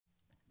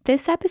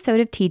This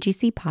episode of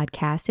TGC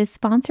Podcast is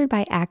sponsored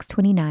by Acts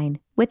 29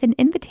 with an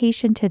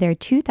invitation to their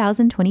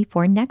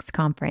 2024 Next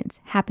Conference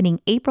happening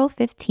April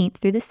 15th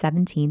through the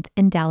 17th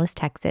in Dallas,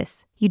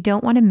 Texas. You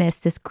don't want to miss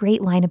this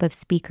great lineup of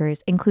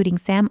speakers, including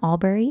Sam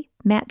Albury,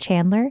 Matt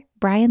Chandler,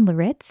 Brian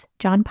Laritz,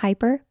 John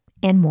Piper,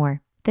 and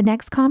more. The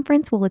Next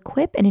Conference will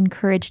equip and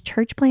encourage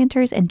church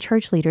planters and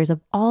church leaders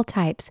of all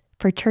types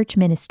for church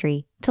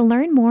ministry. To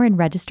learn more and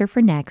register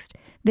for Next,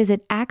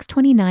 visit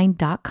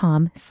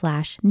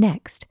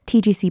acts29.com/next.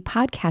 TGC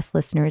podcast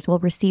listeners will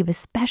receive a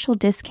special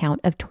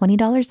discount of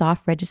 $20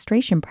 off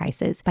registration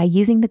prices by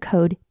using the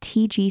code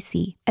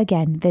TGC.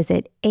 Again,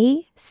 visit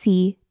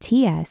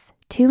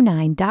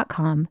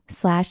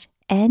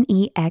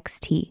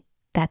acts29.com/next.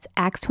 That's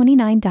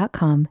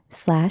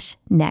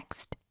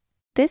acts29.com/next.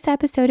 This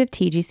episode of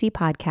TGC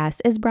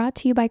Podcast is brought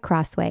to you by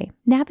Crossway.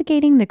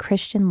 Navigating the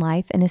Christian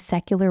life in a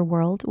secular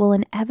world will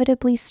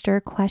inevitably stir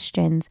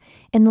questions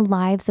in the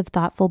lives of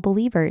thoughtful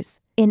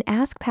believers. In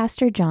Ask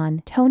Pastor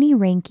John, Tony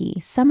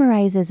Reinke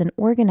summarizes and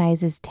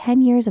organizes 10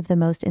 years of the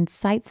most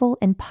insightful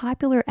and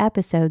popular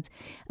episodes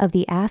of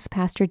the Ask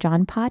Pastor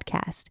John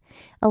podcast,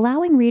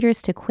 allowing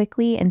readers to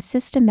quickly and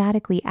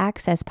systematically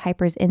access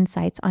Piper's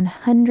insights on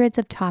hundreds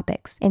of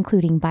topics,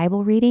 including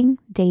Bible reading,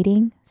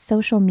 dating,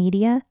 social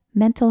media,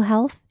 mental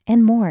health,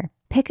 and more.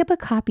 Pick up a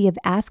copy of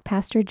Ask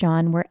Pastor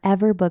John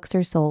wherever books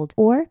are sold,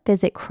 or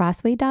visit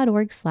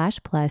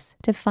crossway.org/plus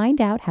to find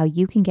out how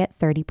you can get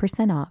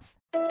 30% off.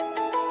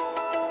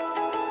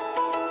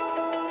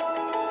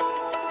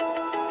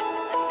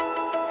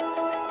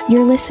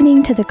 You're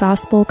listening to the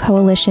Gospel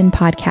Coalition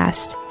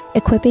podcast,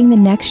 equipping the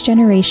next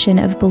generation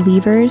of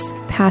believers,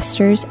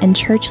 pastors, and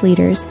church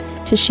leaders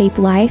to shape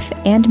life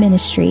and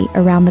ministry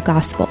around the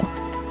gospel.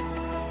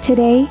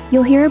 Today,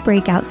 you'll hear a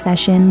breakout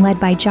session led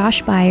by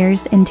Josh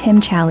Byers and Tim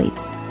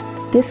Challies.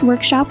 This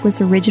workshop was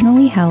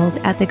originally held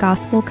at the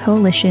Gospel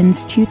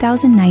Coalition's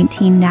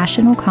 2019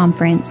 National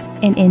Conference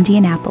in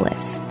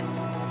Indianapolis.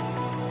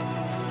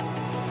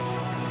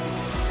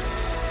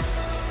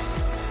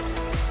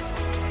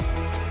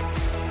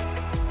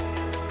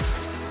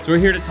 So we're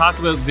here to talk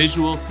about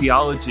visual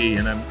theology,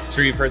 and I'm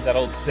sure you've heard that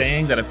old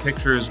saying that a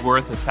picture is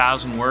worth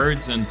 1,000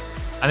 words, and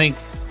I think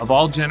of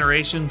all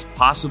generations,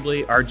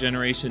 possibly our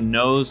generation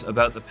knows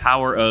about the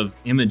power of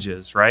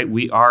images, right?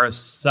 We are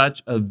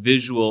such a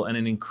visual and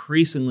an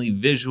increasingly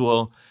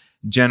visual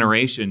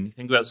generation. You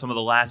think about some of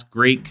the last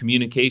great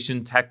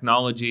communication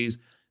technologies.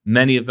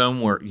 Many of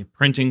them were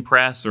printing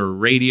press or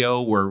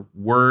radio, were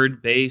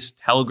word-based,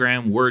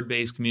 telegram,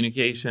 word-based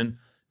communication.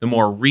 The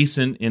more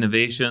recent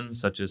innovations,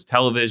 such as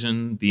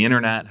television, the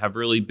internet, have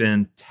really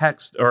been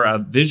text or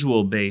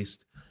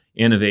visual-based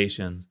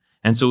innovations.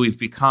 And so we've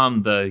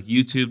become the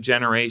YouTube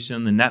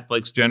generation, the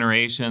Netflix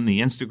generation,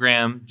 the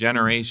Instagram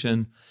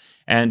generation.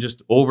 And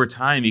just over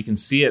time, you can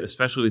see it,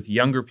 especially with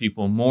younger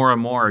people, more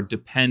and more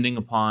depending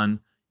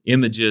upon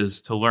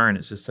images to learn.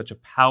 It's just such a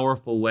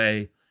powerful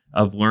way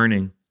of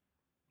learning.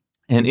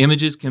 And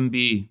images can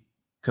be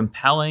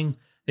compelling.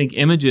 I think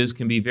images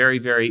can be very,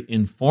 very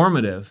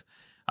informative.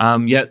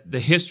 Yet the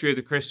history of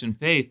the Christian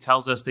faith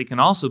tells us they can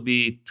also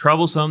be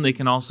troublesome. They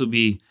can also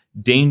be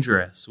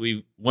dangerous.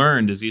 We've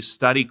learned as you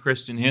study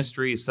Christian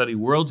history, you study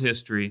world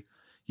history,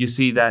 you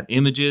see that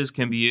images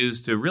can be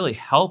used to really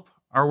help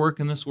our work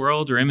in this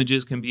world, or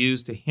images can be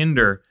used to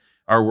hinder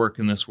our work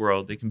in this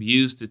world. They can be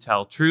used to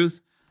tell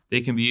truth.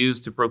 They can be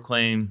used to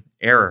proclaim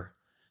error.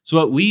 So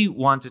what we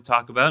want to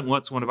talk about, and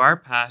what's one of our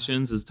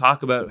passions, is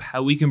talk about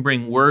how we can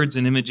bring words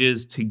and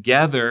images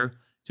together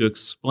to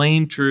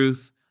explain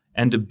truth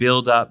and to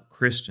build up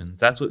Christians.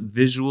 That's what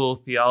visual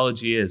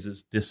theology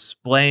is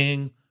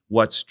displaying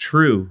what's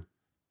true,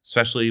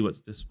 especially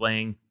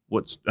displaying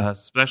what's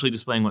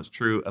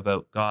true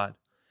about God.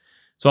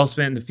 So I'll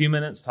spend a few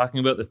minutes talking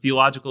about the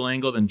theological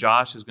angle, then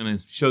Josh is going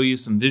to show you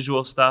some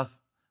visual stuff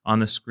on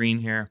the screen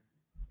here,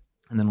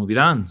 and then we'll be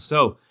done.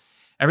 So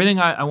everything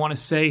I want to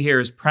say here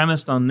is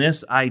premised on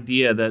this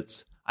idea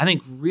that's, I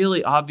think,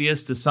 really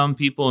obvious to some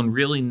people and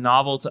really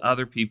novel to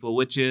other people,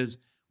 which is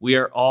we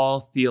are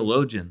all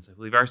theologians. I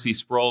believe R.C.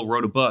 Sproul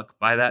wrote a book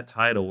by that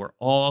title. We're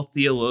all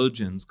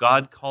theologians.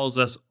 God calls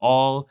us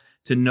all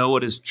to know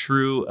what is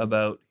true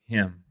about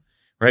him,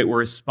 right? We're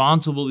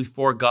responsible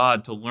before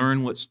God to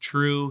learn what's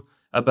true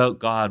about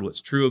God,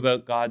 what's true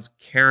about God's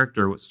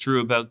character, what's true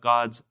about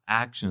God's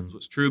actions,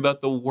 what's true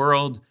about the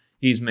world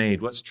he's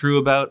made, what's true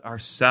about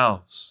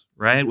ourselves,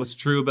 right? What's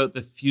true about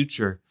the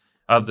future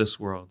of this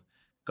world.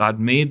 God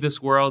made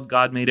this world.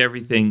 God made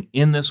everything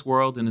in this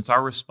world, and it's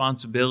our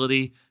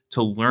responsibility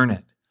to learn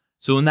it.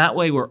 So in that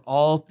way, we're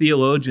all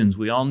theologians.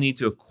 We all need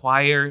to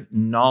acquire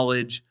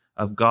knowledge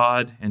of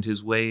God and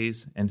his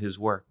ways and his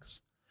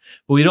works.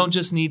 But we don't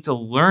just need to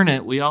learn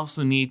it, we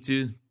also need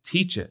to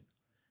teach it.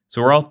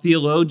 So we're all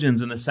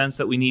theologians in the sense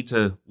that we need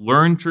to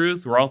learn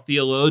truth. We're all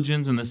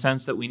theologians in the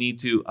sense that we need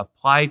to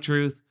apply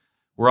truth.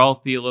 We're all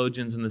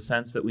theologians in the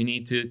sense that we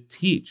need to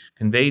teach,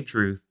 convey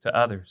truth to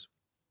others.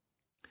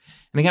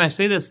 And again, I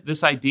say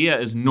this idea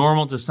is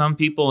normal to some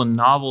people and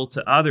novel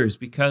to others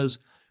because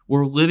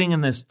we're living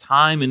in this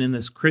time and in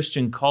this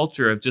Christian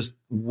culture of just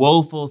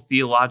woeful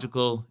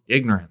theological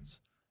ignorance,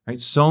 right?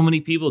 So many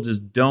people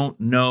just don't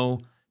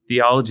know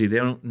theology. They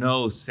don't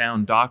know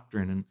sound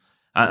doctrine. And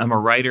I'm a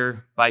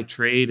writer by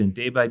trade, and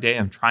day by day,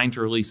 I'm trying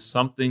to release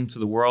something to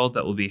the world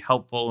that will be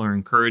helpful or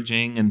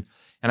encouraging. And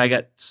I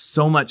get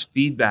so much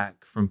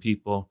feedback from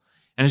people.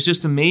 And it's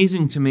just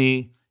amazing to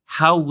me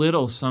how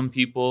little some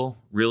people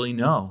really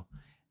know.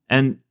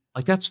 And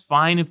like, that's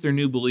fine if they're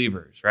new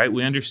believers, right?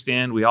 We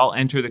understand we all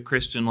enter the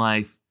Christian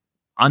life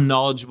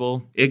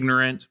unknowledgeable,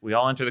 ignorant. We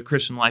all enter the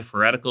Christian life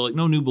heretical. Like,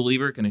 no new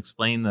believer can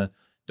explain the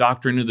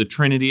doctrine of the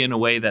Trinity in a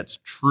way that's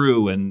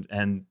true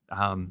and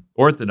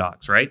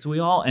orthodox, right? So we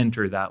all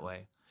enter that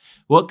way.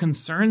 What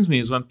concerns me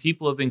is when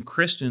people have been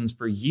Christians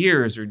for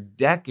years or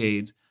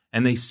decades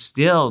and they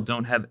still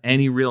don't have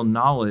any real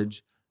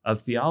knowledge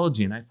of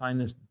theology. And I find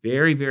this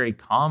very, very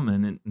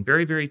common and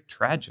very, very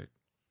tragic.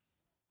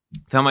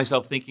 I found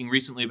myself thinking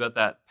recently about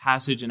that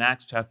passage in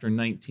Acts chapter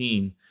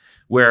 19,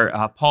 where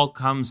Paul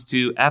comes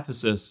to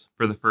Ephesus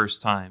for the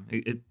first time.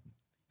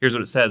 Here's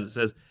what it says. It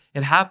says,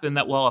 "It happened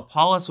that while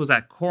Apollos was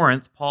at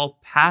Corinth, Paul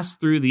passed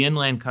through the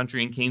inland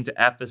country and came to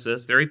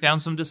Ephesus. There he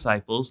found some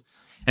disciples,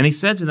 and he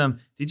said to them,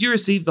 'Did you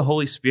receive the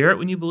Holy Spirit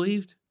when you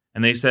believed?'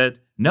 And they said,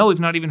 'No, we've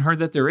not even heard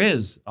that there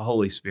is a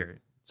Holy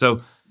Spirit.'"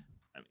 So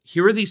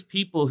here are these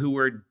people who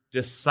were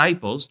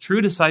disciples,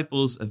 true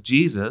disciples of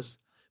Jesus,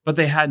 but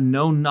they had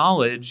no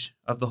knowledge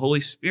of the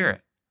Holy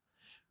Spirit,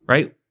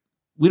 right?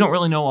 We don't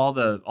really know all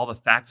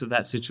the facts of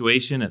that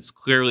situation. It's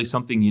clearly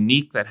something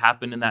unique that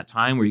happened in that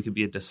time where you could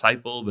be a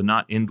disciple but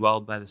not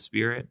indwelled by the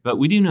Spirit. But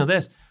we do know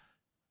this.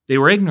 They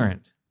were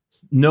ignorant.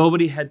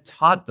 Nobody had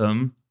taught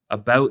them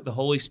about the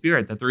Holy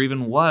Spirit, that there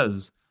even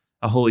was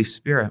a Holy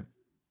Spirit.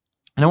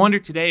 And I wonder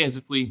today, as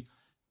if we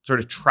sort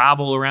of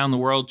travel around the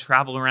world,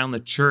 travel around the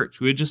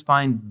church, we would just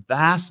find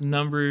vast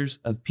numbers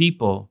of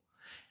people.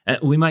 And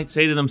we might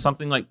say to them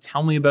something like,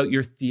 "Tell me about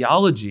your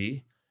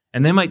theology."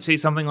 And they might say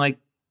something like,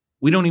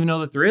 "We don't even know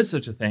that there is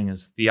such a thing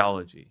as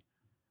theology,"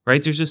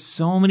 right? There's just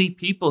so many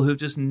people who've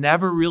just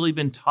never really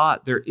been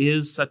taught there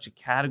is such a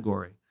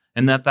category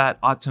and that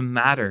ought to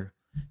matter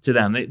to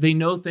them. They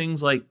know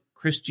things like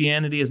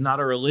Christianity is not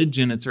a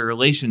religion, it's a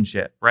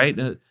relationship, right?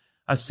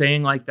 A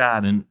saying like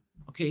that. And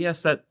okay,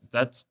 yes,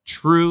 that's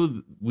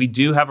true. We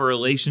do have a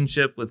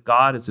relationship with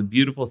God. It's a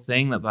beautiful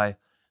thing that by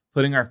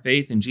putting our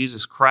faith in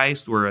Jesus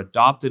Christ, we're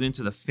adopted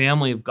into the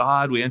family of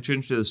God. We enter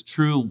into this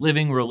true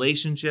living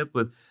relationship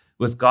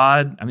with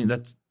God. I mean,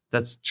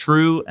 that's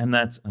true and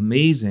that's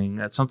amazing.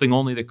 That's something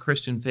only the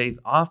Christian faith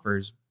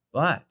offers.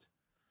 But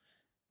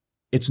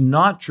it's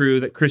not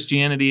true that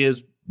Christianity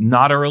is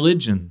not a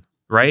religion,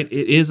 right?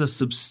 It is a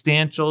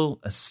substantial,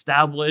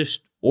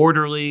 established,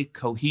 orderly,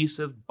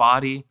 cohesive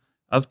body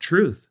of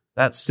truth.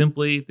 That's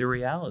simply the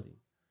reality.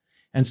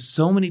 And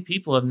so many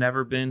people have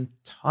never been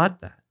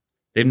taught that.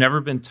 They've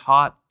never been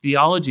taught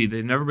theology.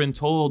 They've never been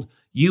told,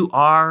 you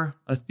are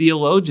a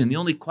theologian. The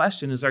only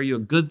question is, are you a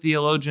good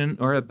theologian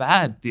or a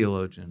bad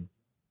theologian?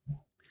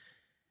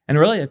 And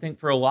really, I think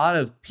for a lot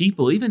of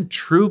people, even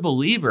true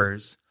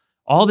believers,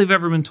 all they've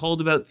ever been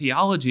told about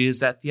theology is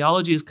that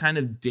theology is kind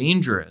of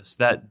dangerous,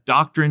 that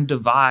doctrine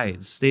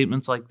divides,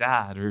 statements like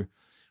that, or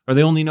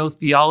they only know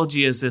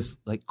theology as this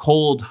like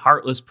cold,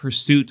 heartless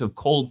pursuit of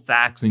cold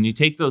facts, and you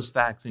take those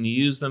facts and you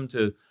use them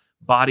to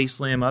body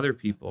slam other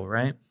people,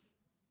 right?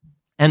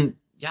 And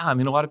yeah, I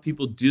mean, a lot of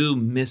people do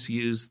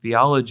misuse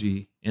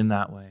theology in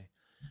that way.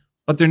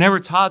 But they're never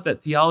taught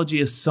that theology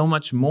is so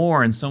much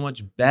more and so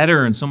much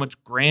better and so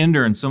much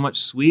grander and so much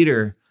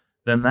sweeter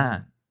than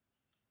that.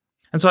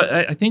 And so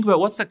I think about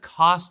what's the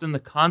cost and the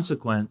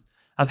consequence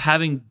of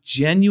having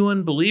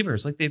genuine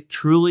believers, like they've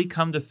truly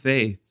come to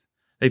faith.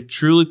 They've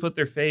truly put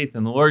their faith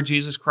in the Lord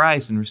Jesus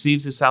Christ and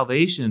received his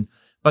salvation,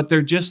 but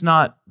they're just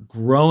not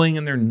growing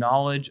in their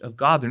knowledge of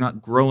God. They're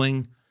not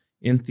growing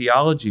in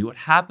theology. What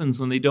happens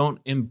when they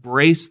don't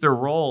embrace their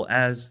role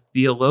as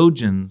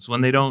theologians,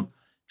 when they don't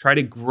try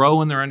to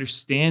grow in their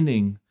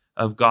understanding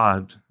of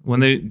God, when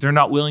they're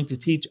not willing to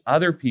teach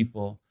other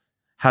people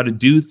how to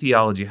do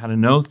theology, how to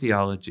know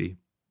theology?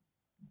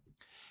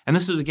 And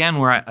this is, again,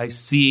 where I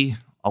see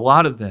a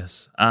lot of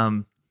this.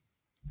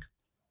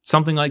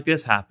 Something like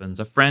this happens.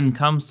 A friend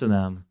comes to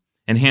them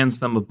and hands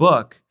them a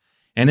book.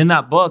 And in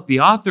that book, the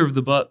author of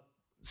the book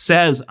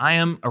says, I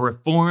am a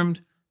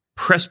Reformed,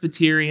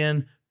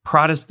 Presbyterian,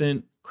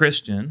 Protestant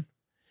Christian.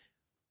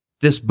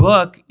 This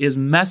book is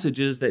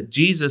messages that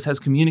Jesus has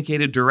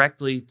communicated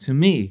directly to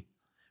me,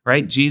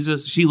 right? She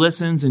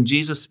listens and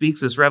Jesus speaks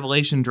this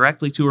revelation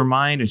directly to her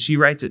mind and she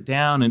writes it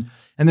down.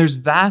 And there's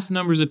vast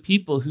numbers of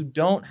people who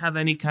don't have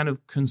any kind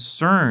of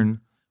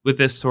concern with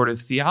this sort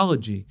of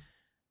theology.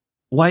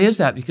 Why is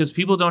that? Because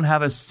people don't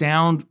have a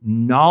sound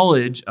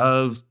knowledge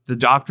of the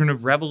doctrine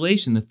of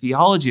revelation, the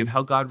theology of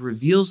how God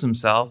reveals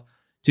himself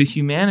to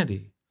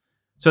humanity.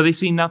 So they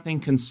see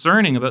nothing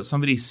concerning about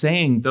somebody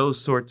saying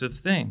those sorts of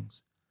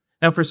things.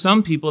 Now, for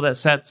some people, that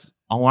sets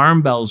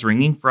alarm bells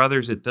ringing. For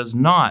others, it does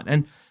not.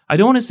 And I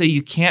don't want to say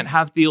you can't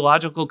have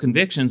theological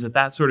convictions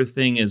that sort of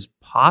thing is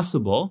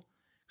possible,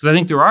 Because I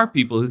think there are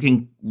people who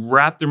can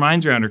wrap their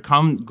minds around or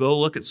go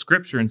look at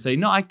Scripture and say,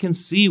 no, I can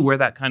see where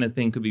that kind of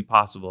thing could be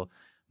possible.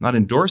 I'm not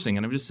endorsing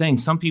it. I'm just saying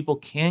some people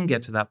can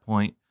get to that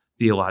point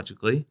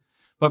theologically.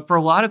 But for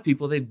a lot of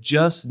people, they've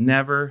just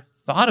never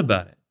thought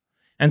about it.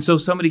 And so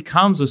somebody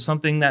comes with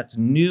something that's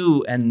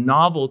new and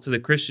novel to the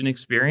Christian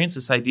experience,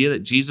 this idea that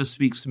Jesus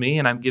speaks to me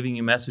and I'm giving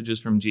you messages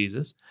from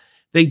Jesus.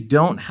 They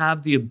don't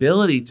have the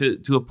ability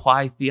to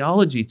apply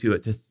theology to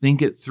it, to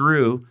think it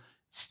through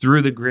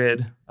the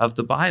grid of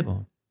the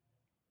Bible.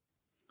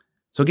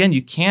 So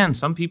again,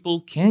 some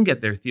people can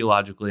get there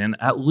theologically, and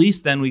at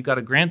least then we've got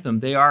to grant them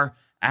they are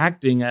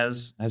acting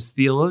as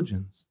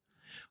theologians.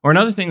 Or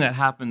another thing that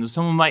happens is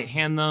someone might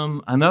hand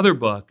them another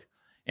book,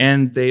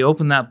 and they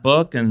open that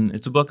book, and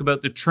it's a book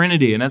about the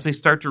Trinity. And as they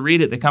start to read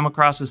it, they come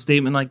across a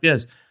statement like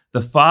this: the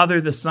Father,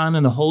 the Son,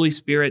 and the Holy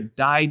Spirit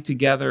died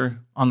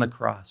together on the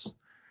cross.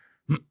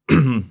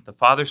 The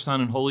Father, Son,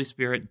 and Holy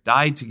Spirit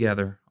died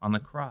together on the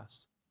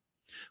cross.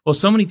 Well,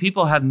 so many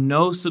people have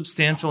no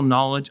substantial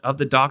knowledge of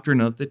the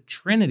doctrine of the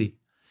Trinity.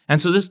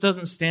 And so this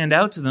doesn't stand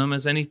out to them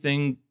as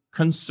anything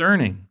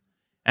concerning,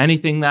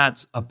 anything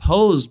that's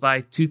opposed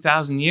by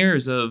 2,000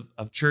 years of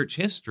church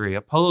history,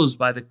 opposed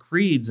by the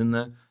creeds and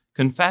the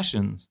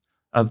confessions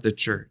of the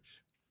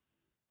church.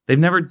 They've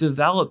never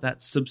developed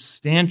that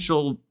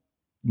substantial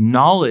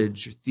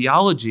knowledge,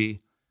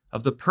 theology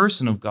of the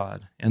person of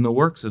God and the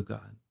works of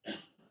God.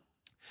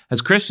 As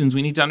Christians,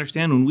 we need to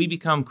understand when we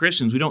become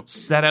Christians, we don't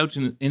set out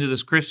into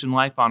this Christian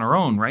life on our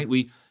own, right?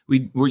 We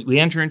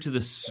enter into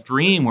the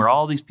stream where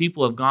all these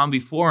people have gone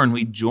before, and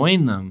we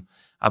join them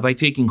by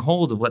taking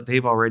hold of what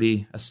they've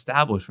already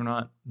established. We're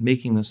not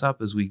making this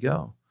up as we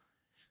go.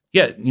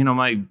 Yet,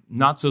 my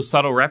not so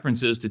subtle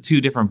references to two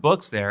different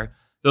books there,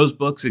 those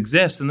books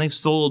exist, and they've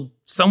sold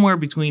somewhere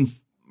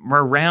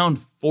around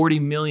 40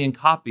 million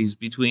copies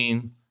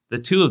between the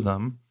two of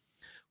them,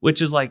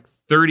 which is like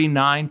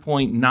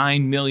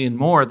 39.9 million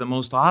more than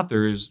most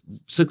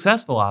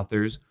successful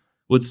authors,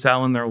 would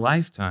sell in their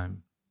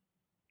lifetime.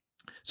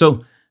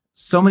 So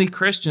many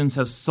Christians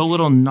have so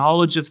little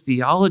knowledge of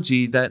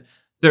theology that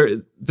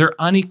they're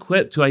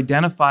unequipped to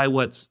identify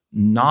what's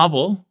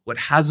novel, what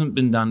hasn't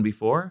been done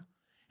before,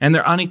 and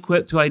they're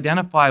unequipped to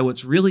identify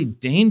what's really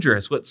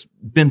dangerous, what's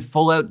been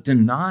full out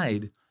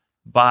denied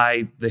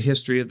by the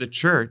history of the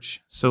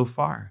church so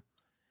far.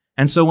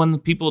 And so when the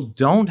people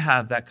don't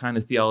have that kind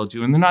of theology,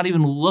 when they're not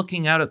even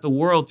looking out at the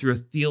world through a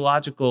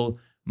theological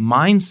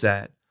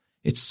mindset,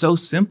 it's so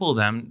simple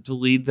then to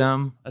lead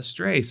them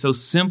astray, so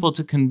simple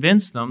to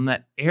convince them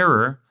that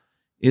error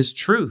is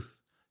truth,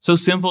 so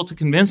simple to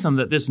convince them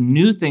that this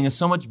new thing is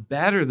so much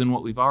better than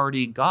what we've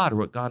already got or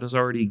what God has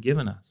already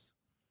given us.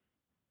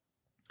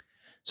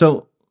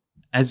 So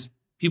as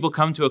people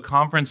come to a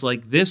conference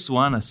like this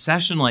one, a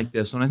session like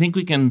this one, I think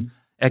we can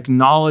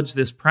acknowledge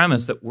this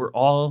premise that we're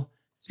all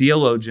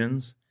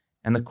theologians,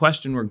 and the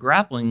question we're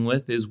grappling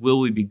with is, will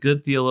we be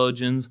good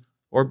theologians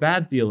or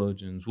bad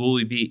theologians? Will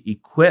we be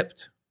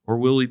equipped or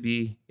will we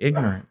be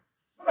ignorant?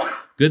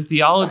 Good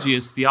theology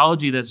is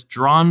theology that's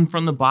drawn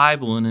from the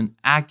Bible in an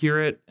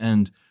accurate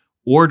and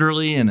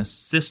orderly and a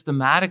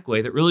systematic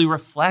way that really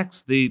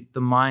reflects the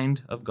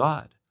mind of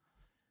God.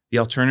 The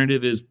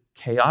alternative is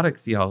chaotic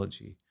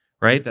theology,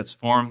 right? That's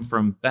formed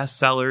from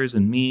bestsellers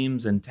and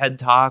memes and TED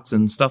Talks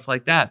and stuff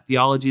like that.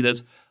 Theology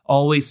that's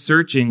always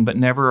searching but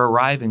never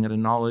arriving at a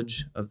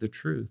knowledge of the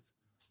truth.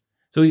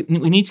 So we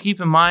need to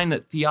keep in mind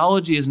that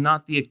theology is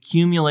not the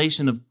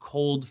accumulation of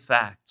cold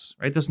facts,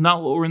 right? That's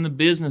not what we're in the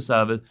business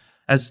of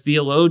as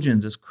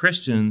theologians, as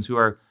Christians who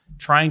are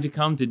trying to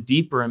come to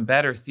deeper and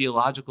better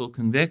theological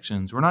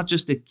convictions. We're not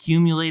just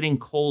accumulating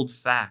cold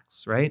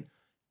facts, right?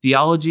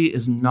 Theology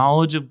is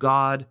knowledge of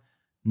God,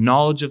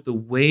 knowledge of the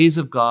ways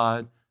of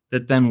God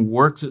that then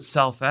works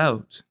itself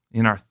out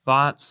in our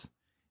thoughts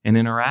and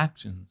in our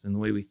actions, in the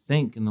way we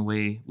think, in the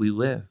way we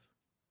live.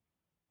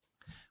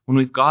 When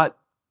we've got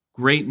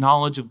great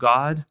knowledge of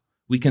God,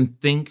 we can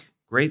think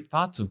great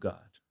thoughts of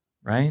God,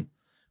 right?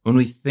 When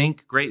we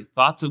think great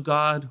thoughts of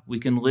God, we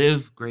can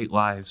live great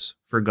lives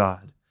for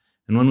God.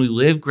 And when we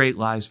live great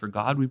lives for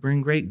God, we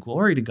bring great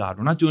glory to God.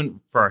 We're not doing it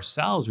for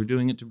ourselves, we're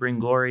doing it to bring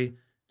glory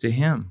to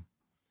Him.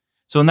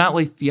 So in that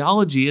way,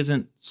 theology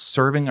isn't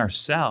serving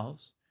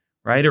ourselves,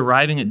 right?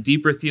 Arriving at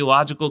deeper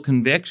theological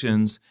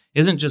convictions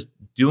isn't just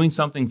doing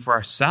something for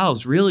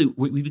ourselves. Really,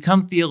 we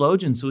become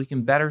theologians so we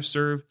can better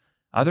serve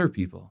other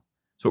people.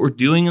 So what we're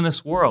doing in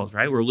this world,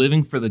 right? We're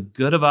living for the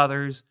good of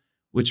others,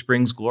 which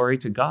brings glory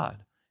to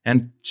God.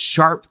 And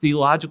sharp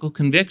theological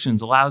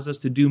convictions allows us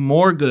to do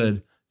more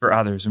good for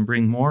others and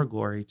bring more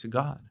glory to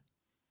God.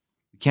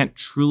 We can't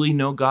truly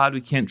know God.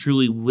 We can't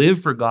truly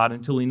live for God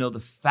until we know the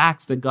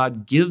facts that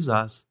God gives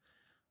us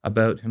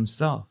about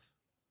Himself.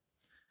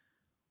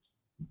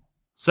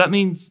 So that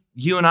means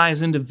you and I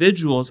as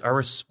individuals are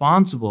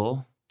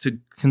responsible to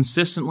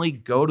consistently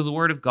go to the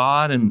Word of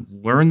God and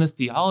learn the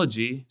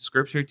theology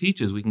Scripture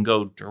teaches. We can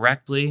go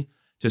directly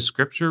to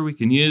Scripture. We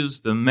can use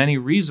the many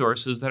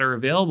resources that are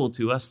available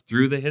to us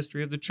through the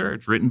history of the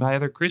church, written by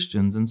other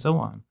Christians and so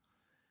on.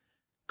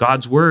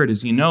 God's word,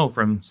 as you know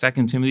from 2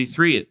 Timothy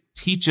 3, it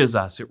teaches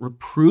us, it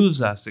reproves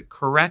us, it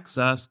corrects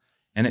us,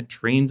 and it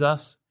trains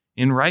us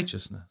in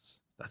righteousness.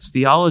 That's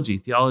theology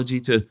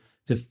to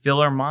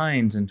fill our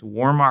minds and to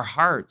warm our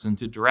hearts and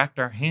to direct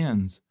our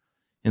hands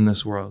in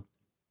this world.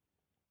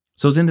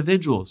 So as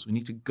individuals, we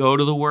need to go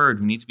to the word.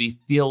 We need to be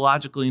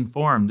theologically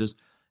informed.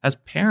 As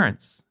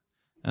parents,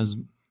 as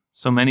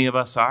so many of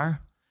us are,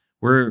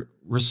 we're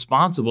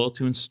responsible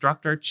to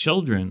instruct our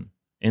children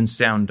in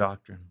sound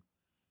doctrine.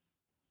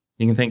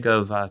 You can think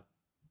of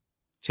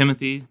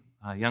Timothy,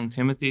 young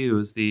Timothy, who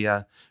was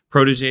the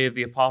protege of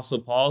the Apostle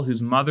Paul,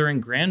 whose mother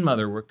and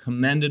grandmother were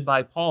commended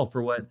by Paul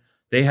for what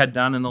they had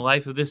done in the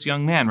life of this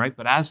young man, right?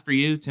 But as for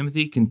you,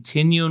 Timothy,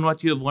 continue in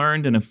what you have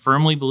learned and have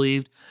firmly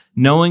believed,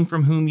 knowing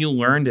from whom you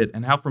learned it,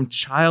 and how from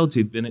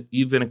childhood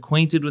you've been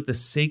acquainted with the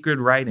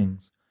sacred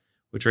writings,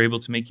 which are able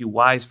to make you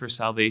wise for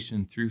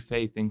salvation through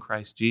faith in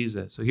Christ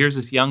Jesus. So here's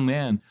this young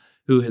man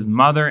who his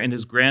mother and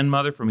his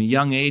grandmother from a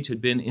young age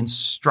had been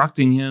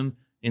instructing him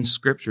in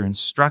Scripture,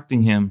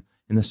 instructing him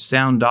in the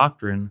sound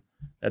doctrine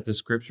that the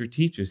Scripture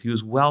teaches. He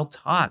was well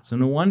taught. So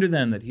no wonder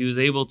then that he was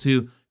able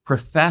to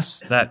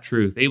profess that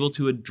truth, able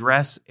to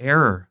address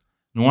error.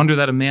 No wonder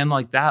that a man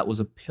like that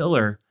was a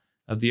pillar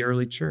of the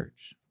early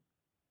church.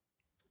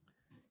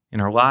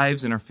 In our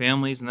lives, in our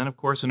families, and then, of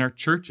course, in our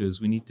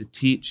churches, we need to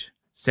teach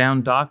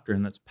sound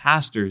doctrine. That's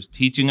pastors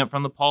teaching it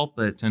from the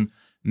pulpit and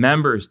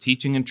members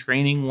teaching and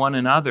training one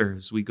another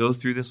as we go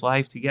through this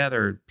life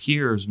together,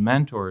 peers,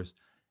 mentors,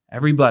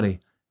 everybody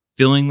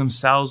filling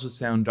themselves with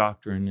sound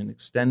doctrine and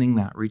extending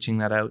that, reaching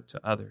that out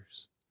to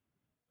others.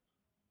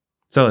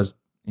 So as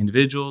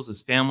individuals,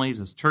 as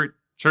families, as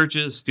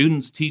churches,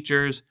 students,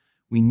 teachers,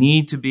 we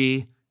need to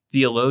be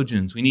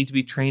theologians. We need to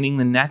be training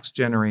the next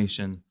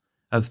generation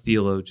of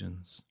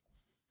theologians.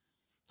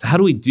 So how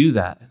do we do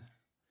that?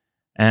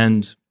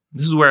 And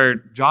this is where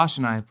Josh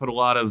and I have put a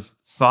lot of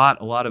thought,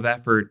 a lot of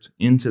effort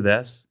into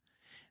this.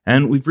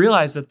 And we've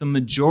realized that the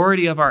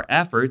majority of our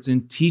efforts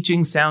in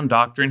teaching sound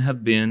doctrine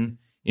have been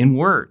in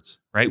words,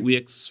 right? We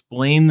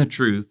explain the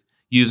truth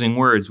using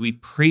words. We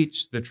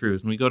preach the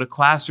truth. And we go to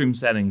classroom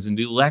settings and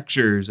do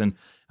lectures and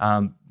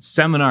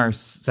seminar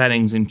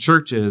settings in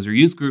churches or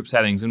youth group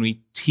settings, and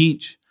we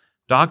teach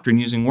doctrine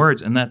using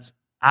words. And that's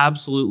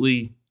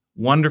absolutely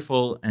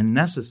wonderful and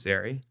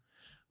necessary.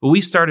 But we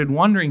started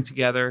wondering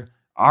together,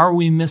 are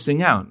we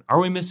missing out? Are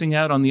we missing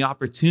out on the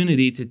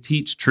opportunity to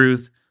teach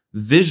truth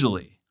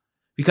visually?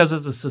 Because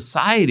as a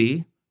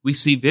society, we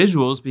see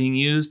visuals being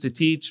used to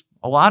teach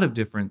a lot of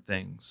different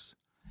things.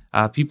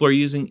 People are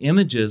using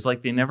images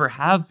like they never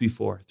have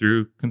before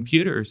through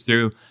computers,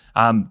 through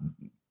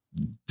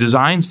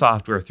design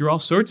software, through all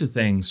sorts of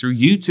things, through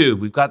YouTube.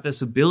 We've got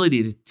this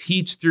ability to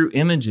teach through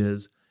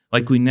images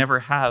like we never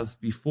have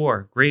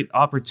before. Great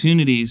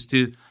opportunities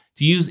to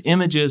use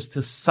images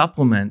to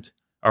supplement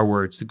our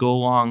words, to go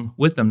along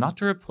with them, not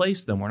to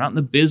replace them. We're not in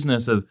the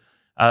business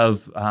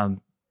of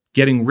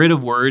getting rid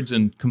of words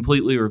and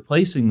completely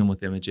replacing them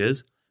with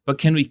images, but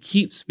can we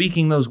keep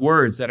speaking those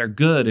words that are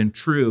good and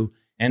true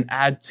and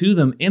add to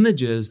them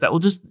images that will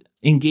just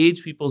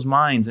engage people's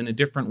minds in a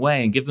different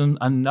way and give them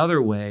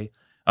another way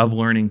of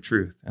learning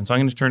truth? And so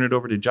I'm going to turn it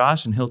over to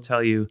Josh, and he'll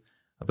tell you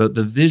about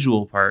the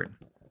visual part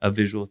of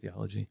visual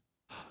theology.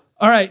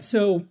 All right,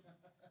 so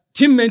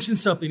Tim mentioned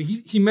something.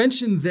 He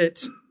mentioned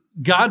that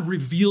God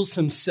reveals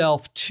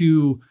himself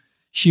to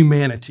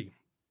humanity,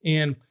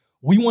 and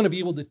we want to be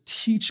able to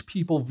teach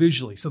people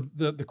visually. So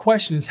the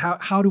question is,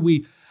 how do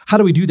we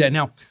do that?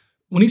 Now,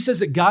 when he says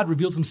that God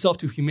reveals himself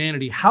to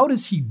humanity, how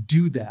does he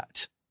do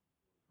that,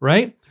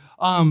 right?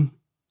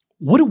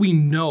 What do we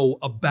know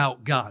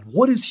about God?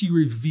 What has he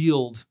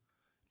revealed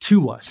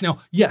to us? Now,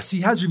 yes, he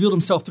has revealed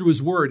himself through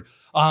his word.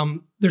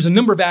 There's a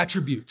number of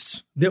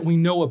attributes that we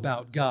know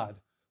about God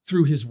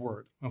through his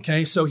word,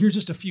 okay? So here's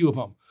just a few of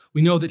them.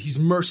 We know that he's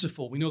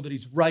merciful. We know that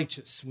he's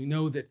righteous. We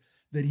know that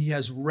he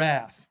has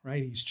wrath,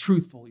 right? He's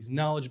truthful. He's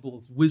knowledgeable.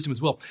 He's wisdom as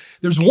well.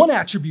 There's one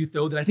attribute,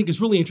 though, that I think is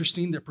really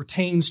interesting that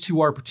pertains to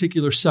our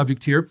particular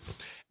subject here,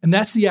 and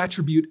that's the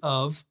attribute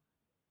of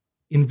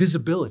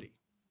invisibility,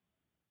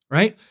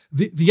 right?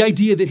 The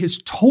idea that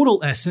his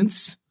total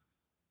essence,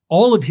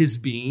 all of his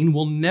being,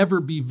 will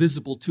never be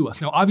visible to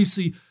us. Now,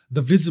 obviously,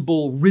 the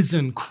visible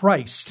risen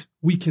Christ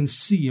we can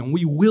see and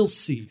we will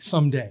see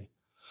someday.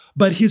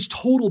 But his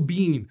total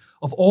being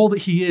of all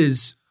that he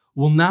is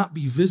will not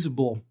be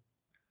visible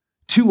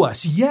to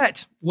us.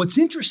 Yet, what's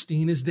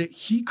interesting is that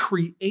he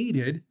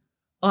created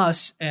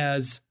us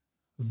as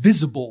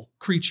visible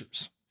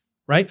creatures,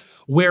 right?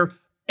 Where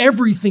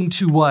everything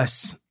to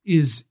us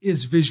is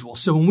visual.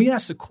 So when we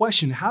ask the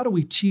question, how do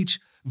we teach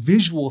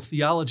visual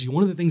theology?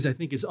 One of the things I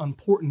think is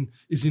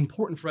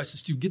important for us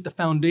is to get the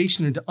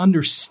foundation and to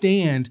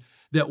understand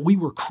that we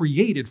were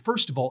created,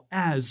 first of all,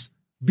 as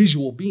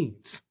visual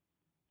beings.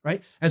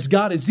 Right? As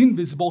God is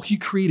invisible, he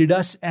created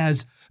us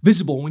as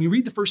visible. When you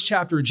read the first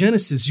chapter of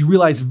Genesis, you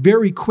realize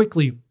very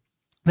quickly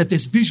that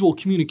this visual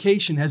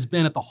communication has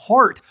been at the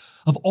heart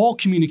of all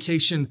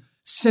communication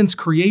since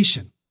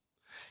creation.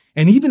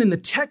 And even in the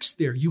text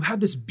there, you have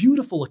this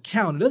beautiful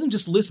account. It doesn't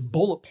just list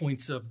bullet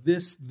points of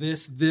this,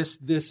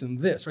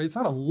 and this, right? It's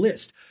not a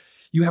list.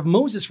 You have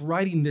Moses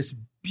writing this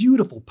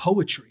beautiful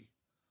poetry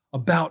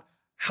about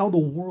how the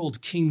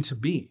world came to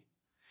be.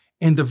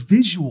 And the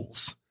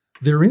visuals,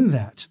 they're in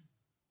that,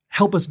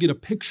 help us get a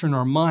picture in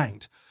our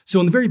mind. So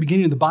in the very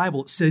beginning of the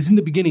Bible, it says, in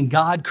the beginning,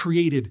 God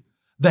created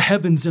the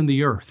heavens and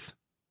the earth.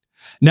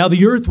 Now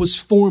the earth was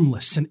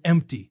formless and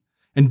empty,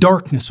 and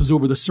darkness was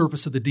over the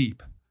surface of the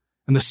deep.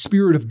 And the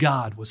Spirit of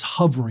God was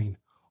hovering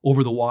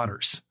over the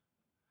waters.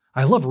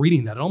 I love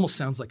reading that. It almost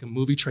sounds like a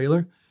movie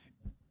trailer.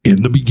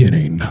 In the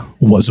beginning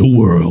was a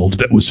world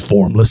that was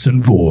formless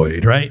and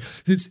void, right?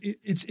 It's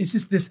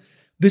just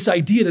this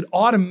idea that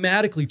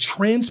automatically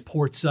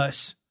transports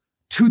us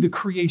to the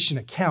creation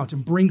account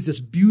and brings this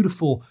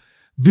beautiful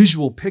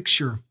visual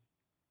picture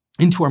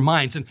into our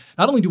minds. And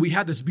not only do we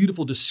have this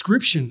beautiful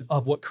description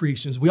of what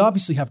creation is, we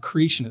obviously have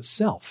creation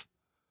itself,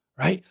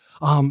 right?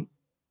 And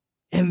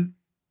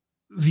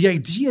the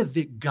idea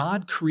that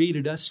God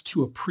created us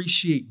to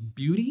appreciate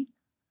beauty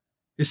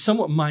is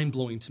somewhat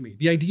mind-blowing to me.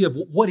 The idea of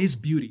what is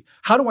beauty?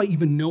 How do I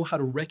even know how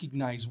to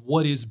recognize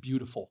what is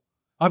beautiful?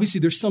 Obviously,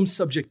 there's some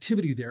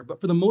subjectivity there,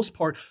 but for the most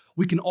part,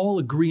 we can all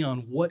agree on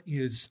what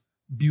is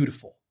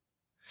beautiful.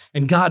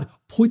 And God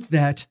put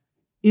that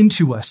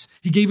into us.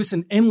 He gave us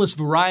an endless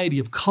variety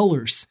of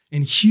colors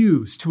and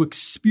hues to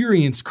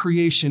experience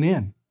creation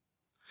in.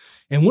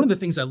 And one of the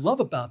things I love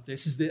about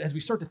this is that as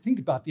we start to think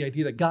about the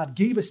idea that God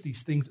gave us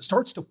these things, it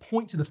starts to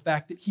point to the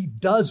fact that he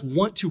does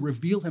want to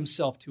reveal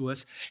himself to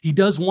us. He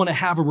does want to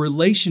have a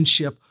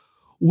relationship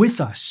with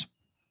us.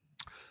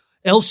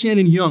 L.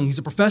 Shannon Young, he's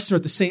a professor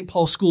at the St.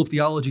 Paul School of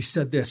Theology,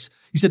 said this.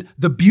 He said,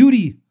 the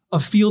beauty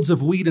of fields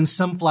of wheat and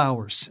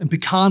sunflowers and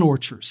pecan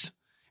orchards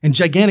and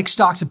gigantic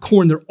stalks of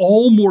corn, they're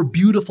all more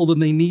beautiful than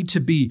they need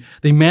to be.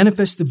 They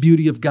manifest the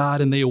beauty of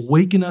God and they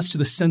awaken us to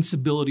the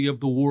sensibility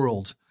of the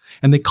world.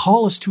 And they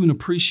call us to an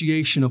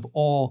appreciation of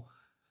all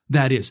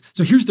that is.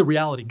 So here's the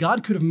reality.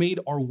 God could have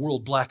made our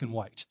world black and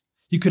white.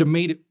 He could have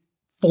made it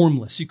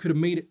formless. He could have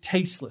made it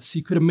tasteless.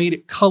 He could have made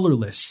it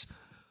colorless,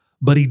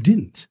 but he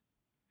didn't.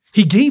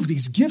 He gave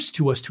these gifts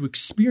to us to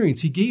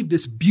experience. He gave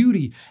this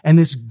beauty and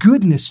this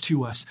goodness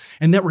to us.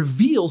 And that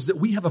reveals that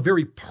we have a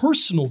very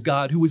personal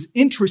God who is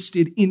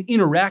interested in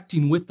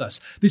interacting with us.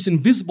 This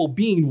invisible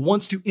being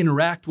wants to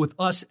interact with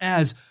us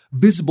as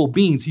visible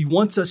beings. He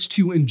wants us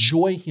to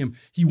enjoy him.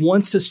 He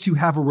wants us to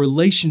have a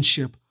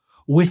relationship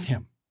with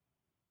him.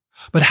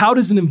 But how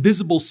does an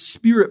invisible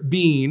spirit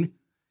being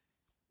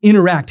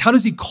interact? How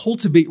does he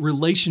cultivate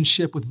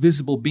relationship with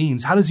visible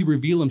beings? How does he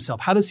reveal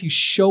himself? How does he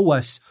show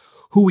us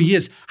who he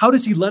is? How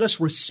does he let us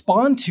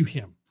respond to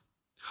him?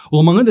 Well,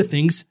 among other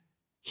things,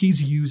 he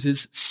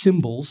uses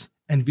symbols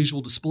and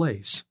visual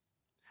displays.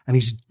 And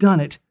he's done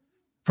it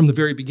from the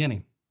very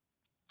beginning.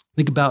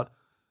 Think about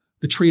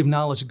the tree of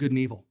knowledge of good and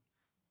evil.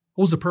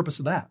 What was the purpose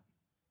of that?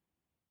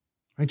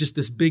 Right? Just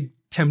this big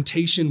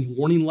temptation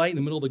warning light in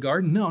the middle of the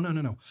garden? No.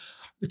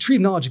 The tree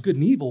of knowledge of good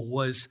and evil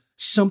was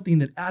something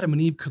that Adam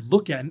and Eve could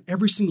look at, and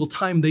every single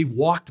time they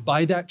walked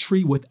by that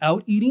tree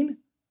without eating,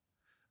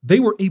 they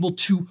were able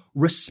to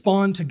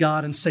respond to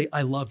God and say,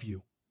 I love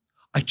you.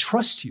 I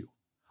trust you.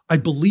 I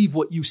believe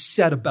what you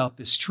said about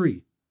this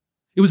tree.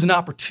 It was an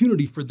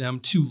opportunity for them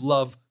to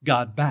love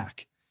God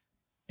back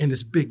in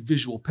this big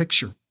visual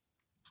picture.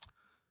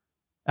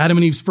 Adam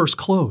and Eve's first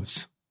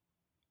clothes.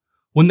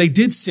 When they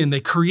did sin, they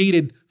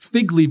created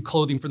fig leaf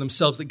clothing for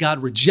themselves that God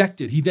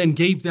rejected. He then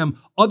gave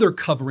them other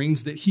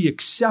coverings that he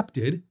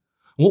accepted.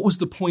 What was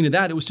the point of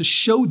that? It was to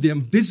show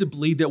them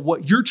visibly that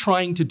what you're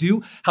trying to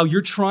do, how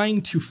you're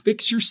trying to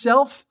fix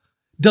yourself,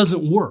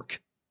 doesn't work.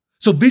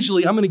 So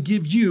visually, I'm going to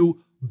give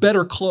you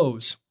better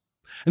clothes.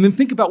 And then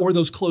think about where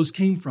those clothes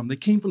came from. They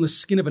came from the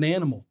skin of an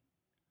animal.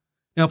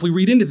 Now, if we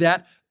read into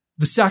that,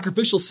 the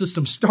sacrificial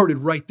system started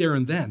right there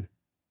and then.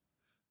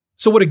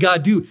 So what did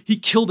God do? He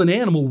killed an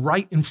animal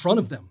right in front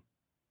of them.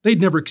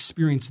 They'd never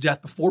experienced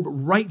death before, but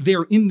right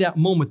there in that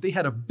moment, they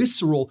had a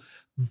visceral,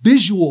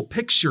 visual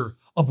picture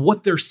of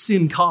what their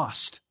sin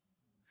cost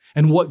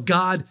and what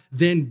God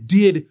then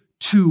did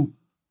to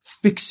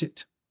fix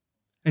it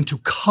and to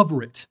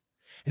cover it.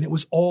 And it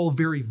was all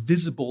very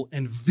visible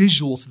and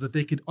visual so that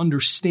they could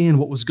understand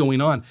what was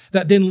going on.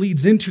 That then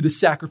leads into the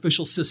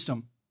sacrificial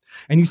system.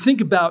 And you think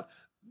about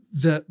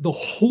the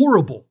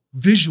horrible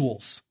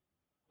visuals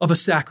of a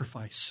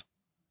sacrifice.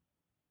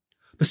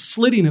 The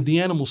slitting of the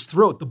animal's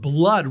throat, the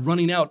blood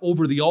running out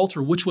over the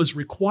altar, which was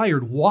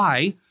required.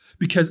 Why?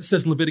 Because it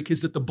says in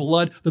Leviticus that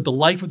the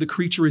life of the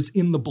creature is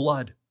in the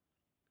blood,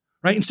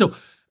 right? And so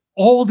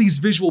all these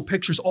visual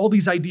pictures, all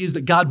these ideas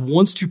that God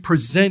wants to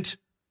present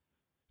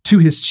to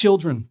his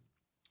children.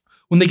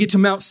 When they get to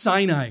Mount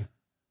Sinai,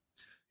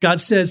 God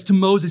says to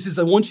Moses, he says,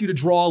 I want you to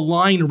draw a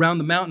line around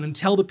the mountain and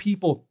tell the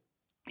people,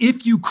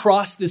 if you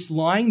cross this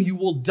line, you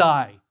will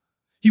die.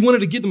 He wanted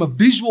to give them a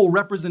visual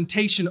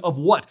representation of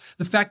what?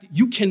 The fact that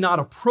you cannot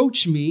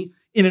approach me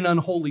in an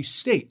unholy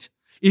state.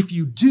 If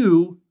you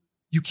do,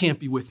 you can't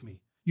be with me.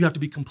 You have to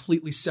be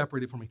completely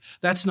separated from me.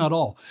 That's not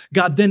all.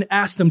 God then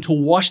asked them to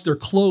wash their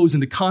clothes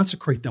and to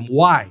consecrate them.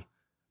 Why?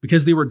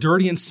 Because they were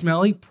dirty and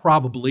smelly?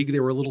 Probably.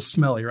 They were a little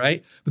smelly,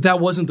 right? But that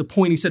wasn't the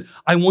point. He said,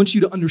 I want you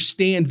to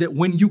understand that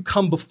when you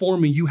come before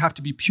me, you have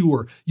to be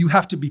pure. You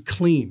have to be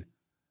clean.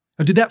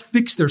 Now, did that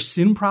fix their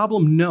sin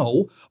problem?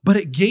 No, but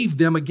it gave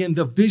them, again,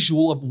 the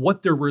visual of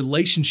what their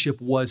relationship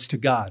was to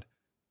God.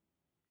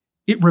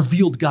 It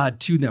revealed God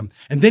to them.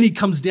 And then he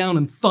comes down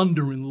in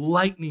thunder and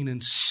lightning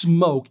and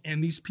smoke.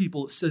 And these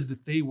people, it says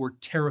that they were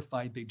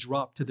terrified. They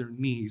dropped to their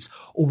knees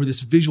over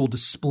this visual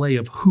display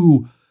of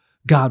who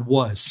God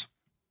was.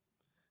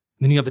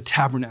 And then you have the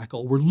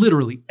tabernacle, where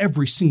literally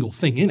every single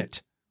thing in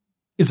it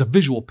is a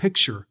visual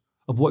picture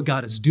of what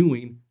God is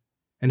doing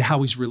and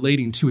how he's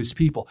relating to his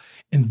people.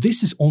 And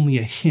this is only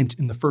a hint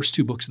in the first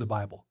 2 books of the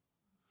Bible.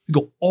 You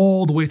go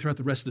all the way throughout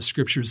the rest of the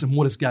scriptures, and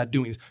what is God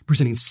doing? He's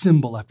presenting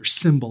symbol after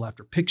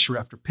picture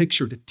after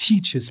picture to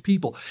teach his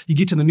people. You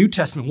get to the New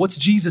Testament, what's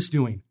Jesus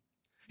doing?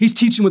 He's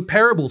teaching with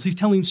parables. He's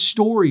telling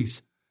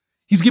stories.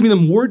 He's giving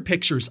them word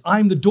pictures. I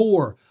am the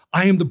door.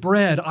 I am the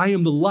bread. I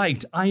am the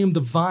light. I am the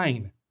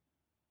vine.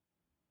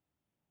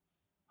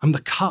 I'm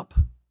the cup.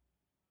 I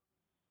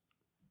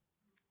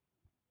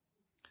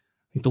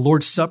think the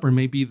Lord's Supper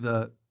may be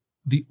the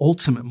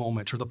ultimate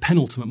moment or the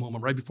penultimate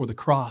moment right before the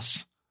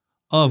cross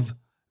of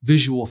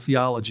visual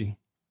theology.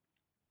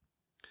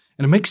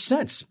 And it makes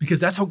sense because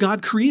that's how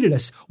God created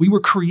us. We were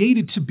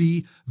created to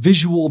be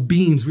visual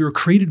beings. We were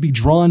created to be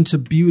drawn to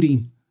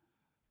beauty.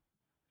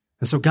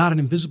 And so God, an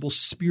invisible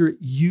spirit,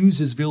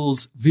 uses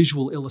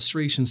visual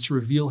illustrations to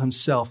reveal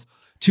himself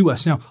to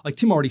us. Now, like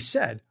Tim already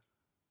said,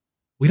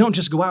 we don't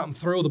just go out and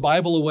throw the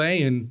Bible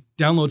away and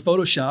download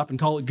Photoshop and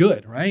call it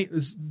good, right?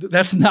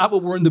 That's not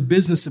what we're in the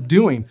business of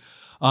doing.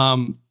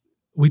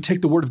 We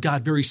take the Word of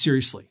God very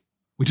seriously.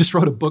 We just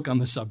wrote a book on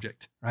the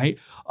subject, right?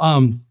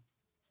 The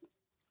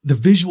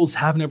visuals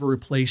have never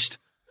replaced,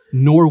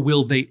 nor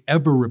will they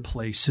ever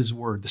replace his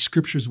Word. The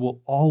Scriptures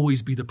will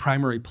always be the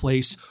primary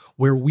place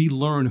where we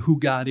learn who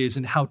God is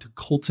and how to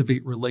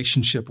cultivate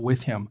relationship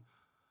with him.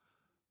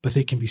 But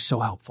they can be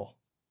so helpful.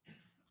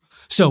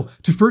 So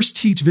to first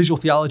teach visual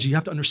theology, you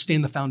have to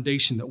understand the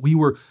foundation that we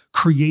were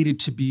created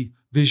to be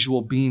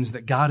visual beings,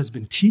 that God has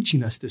been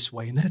teaching us this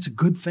way, and that it's a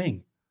good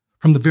thing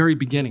from the very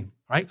beginning,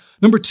 right?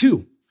 Number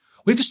 2,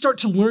 we have to start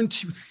to learn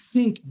to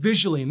think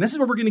visually. And this is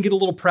where we're going to get a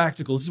little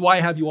practical. This is why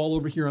I have you all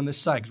over here on this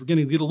side, because we're going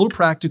to get a little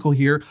practical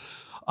here.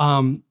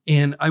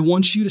 And I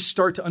want you to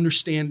start to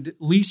understand at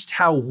least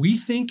how we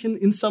think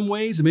in some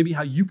ways, and maybe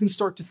how you can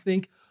start to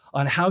think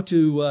on how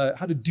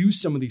to do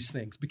some of these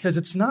things, because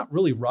it's not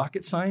really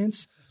rocket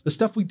science. The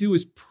stuff we do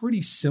is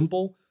pretty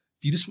simple.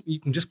 You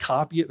can just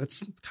copy it.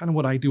 That's kind of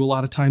what I do a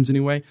lot of times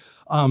anyway.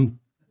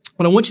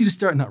 But I want you to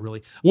start, not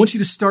really, I want you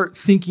to start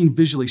thinking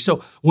visually.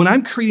 So when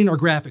I'm creating our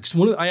graphics,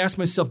 I ask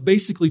myself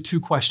basically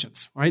 2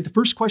 questions, right? The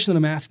first question that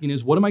I'm asking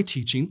is, what am I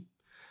teaching? And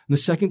the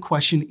second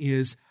question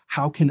is,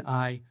 how can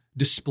I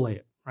display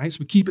it, right? So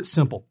we keep it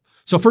simple.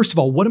 So first of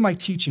all, what am I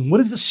teaching?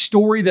 What is the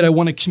story that I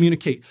want to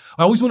communicate?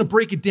 I always want to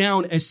break it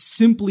down as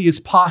simply as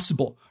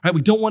possible, right?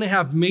 We don't want to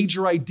have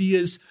major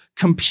ideas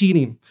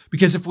competing,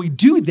 because if we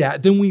do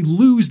that, then we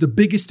lose the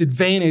biggest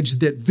advantage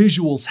that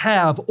visuals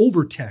have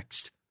over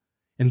text,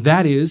 and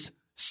that is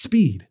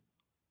speed,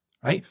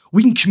 right?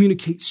 We can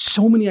communicate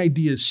so many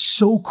ideas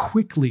so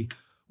quickly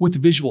with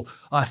visual.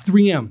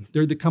 3M,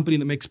 they're the company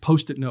that makes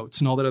Post-it notes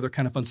and all that other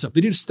kind of fun stuff.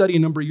 They did a study a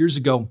number of years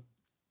ago,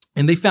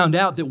 and they found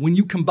out that when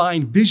you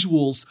combine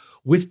visuals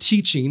with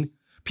teaching,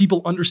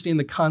 people understand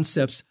the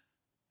concepts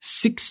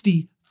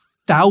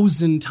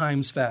 60,000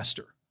 times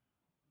faster.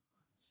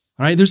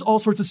 All right, there's all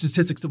sorts of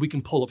statistics that we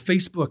can pull up.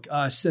 Facebook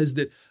says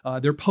that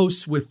their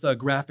posts with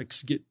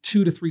graphics get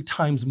 2 to 3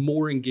 times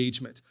more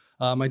engagement.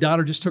 My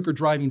daughter just took her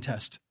driving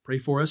test. Pray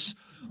for us.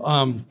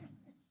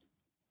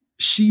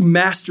 She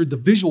mastered the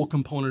visual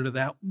component of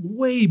that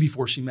way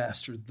before she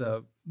mastered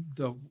the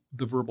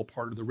verbal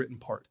part or the written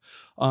part.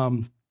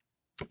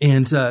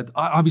 And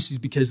obviously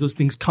because those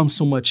things come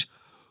so much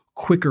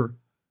quicker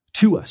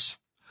to us.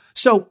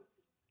 So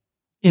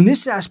in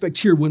this aspect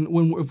here,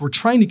 if we're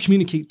trying to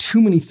communicate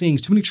too many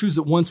things, too many truths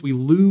at once, we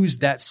lose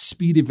that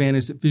speed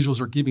advantage that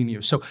visuals are giving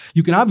you. So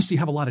you can obviously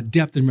have a lot of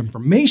depth and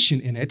information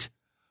in it,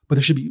 but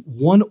there should be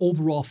one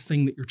overall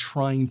thing that you're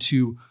trying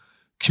to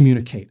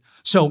communicate.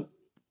 So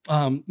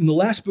in the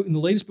latest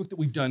book that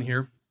we've done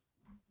here,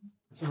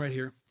 so right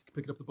here,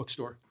 pick it up at the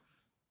bookstore.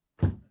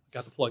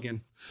 Got the plug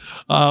in.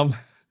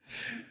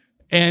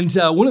 And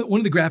one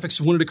of the graphics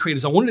we wanted to create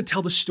is I wanted to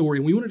tell the story,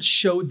 and we wanted to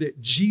show that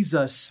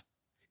Jesus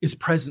is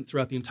present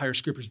throughout the entire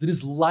scriptures, that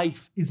his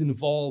life is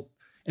involved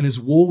and is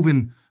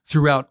woven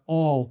throughout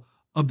all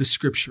of the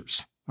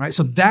scriptures. All right,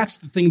 so that's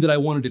the thing that I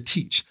wanted to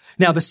teach.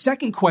 Now, the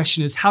second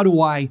question is, how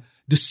do I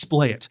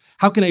display it?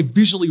 How can I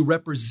visually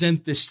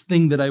represent this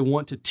thing that I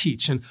want to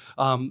teach? And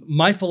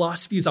my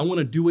philosophy is I want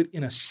to do it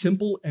in a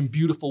simple and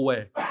beautiful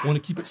way. I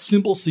want to keep it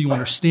simple so you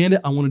understand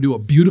it. I want to do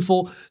it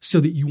beautiful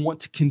so that you want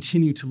to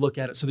continue to look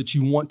at it, so that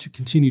you want to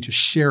continue to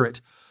share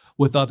it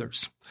with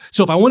others.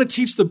 So if I want to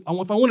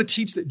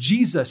teach that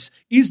Jesus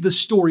is the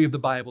story of the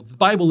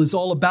Bible is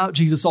all about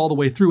Jesus all the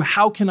way through,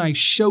 how can I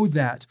show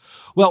that?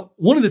 Well,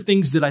 one of the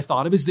things that I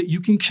thought of is that you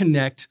can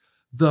connect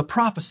the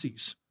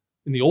prophecies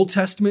in the Old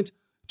Testament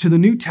to the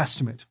New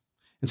Testament.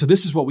 And so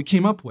this is what we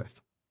came up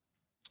with.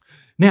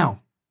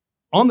 Now,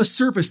 on the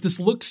surface, this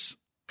looks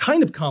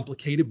kind of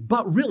complicated,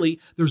 but really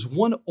there's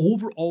one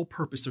overall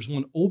purpose. There's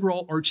one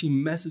overall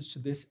arching message to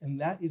this, and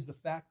that is the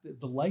fact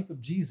that the life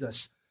of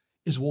Jesus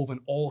is woven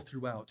all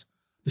throughout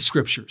the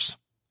scriptures.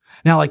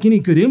 Now, like any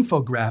good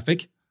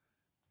infographic,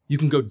 you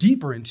can go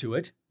deeper into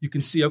it. You can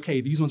see, okay,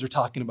 these ones are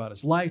talking about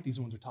his life. These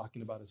ones are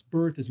talking about his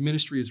birth, his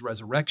ministry, his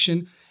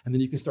resurrection. And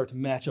then you can start to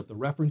match up the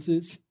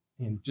references.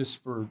 And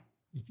just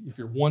if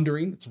you're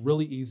wondering, it's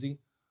really easy.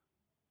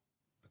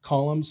 The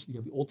columns, you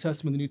have the Old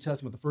Testament, the New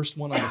Testament. The first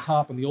one on the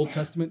top in the Old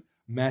Testament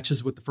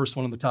matches with the first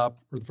one on the top,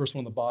 or the first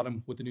one on the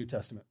bottom with the New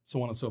Testament,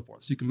 so on and so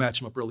forth. So you can match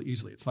them up really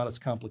easily. It's not as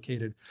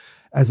complicated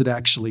as it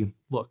actually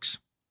looks.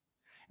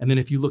 And then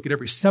if you look at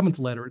every seventh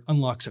letter, it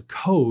unlocks a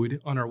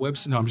code on our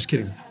website. No, I'm just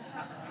kidding.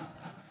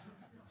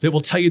 That will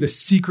tell you the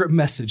secret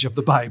message of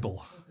the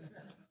Bible.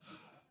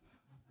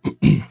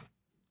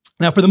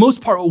 Now, for the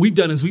most part, what we've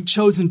done is we've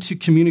chosen to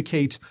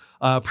communicate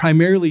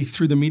primarily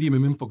through the medium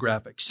of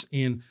infographics.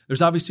 And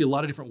there's obviously a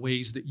lot of different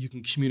ways that you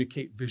can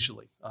communicate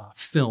visually.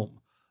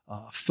 Film,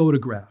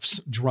 photographs,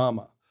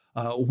 drama.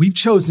 We've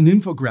chosen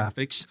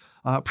infographics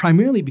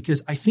primarily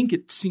because I think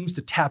it seems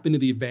to tap into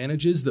the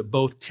advantages that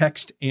both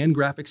text and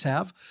graphics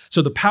have.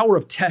 So the power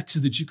of text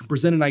is that you can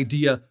present an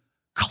idea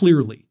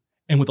clearly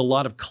and with a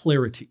lot of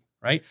clarity,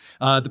 right?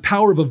 The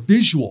power of a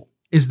visual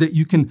is that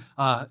you can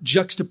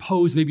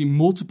juxtapose maybe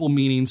multiple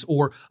meanings,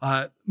 or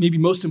maybe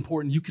most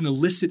important, you can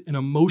elicit an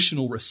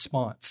emotional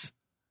response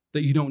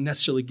that you don't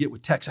necessarily get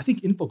with text. I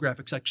think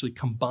infographics actually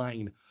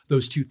combine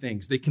those two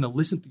things. They can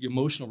elicit the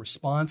emotional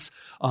response.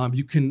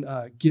 You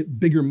can get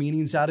bigger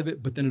meanings out of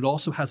it, but then it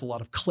also has a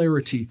lot of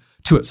clarity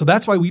to it. So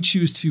that's why we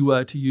choose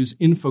to use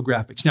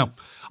infographics. Now,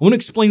 I want to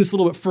explain this a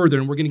little bit further,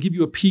 and we're going to give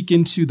you a peek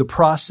into the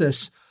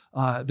process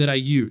that I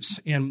use.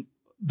 And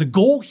the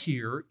goal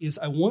here is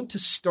I want to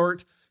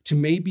start to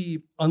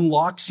maybe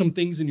unlock some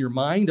things in your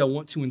mind. I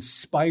want to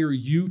inspire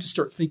you to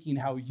start thinking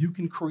how you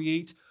can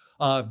create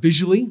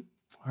visually,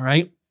 all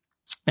right?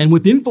 And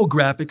with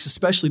infographics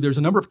especially, there's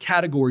a number of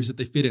categories that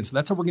they fit in. So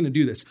that's how we're going to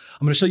do this.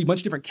 I'm going to show you a bunch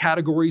of different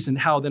categories and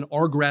how then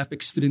our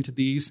graphics fit into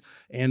these.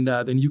 And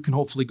then you can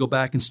hopefully go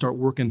back and start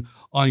working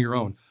on your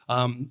own.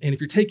 And if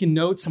you're taking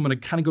notes, I'm going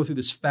to kind of go through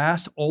this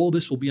fast. All of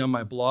this will be on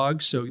my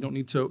blog, so you don't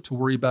need to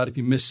worry about if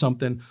you miss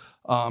something.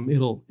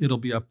 It'll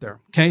be up there.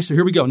 Okay, so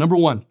here we go. Number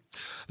one.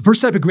 The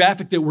first type of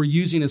graphic that we're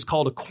using is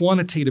called a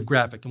quantitative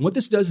graphic. And what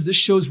this does is this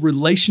shows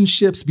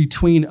relationships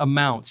between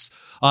amounts.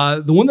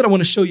 The one that I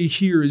want to show you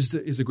here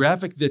is a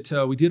graphic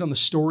that we did on the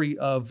story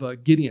of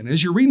Gideon.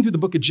 As you're reading through the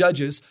book of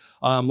Judges,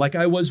 like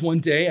I was one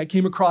day, I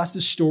came across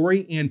this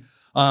story, and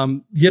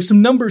you have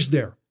some numbers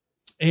there.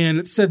 And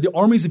it said the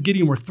armies of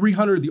Gideon were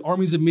 300, the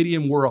armies of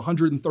Midian were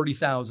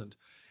 130,000.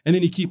 And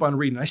then you keep on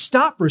reading. I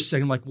stopped for a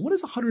second, like, what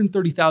does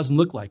 130,000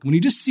 look like? When you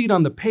just see it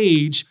on the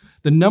page,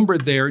 the number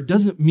there, it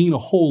doesn't mean a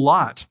whole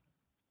lot.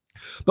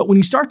 But when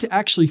you start to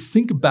actually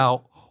think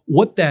about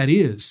what that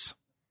is,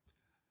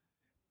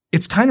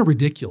 it's kind of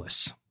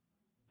ridiculous.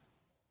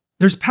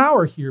 There's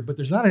power here, but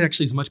there's not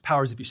actually as much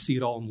power as if you see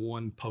it all in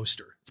one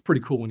poster. It's pretty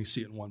cool when you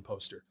see it in one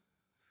poster.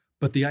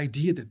 But the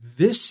idea that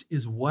this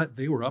is what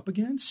they were up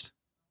against,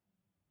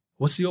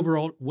 what's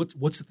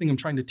the thing I'm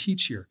trying to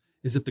teach here?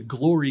 Is that the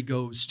glory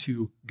goes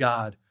to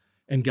God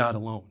and God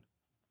alone.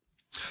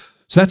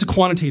 So that's a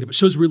quantitative. It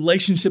shows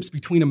relationships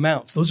between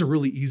amounts. Those are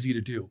really easy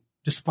to do.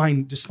 Just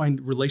find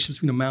relations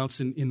between amounts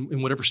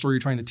in whatever story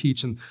you're trying to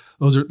teach, and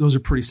those are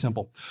pretty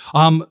simple.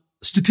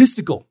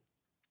 Statistical.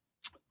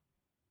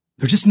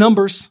 They're just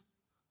numbers,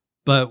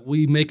 but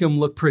we make them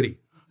look pretty.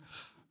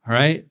 All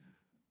right?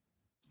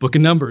 Book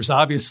of Numbers,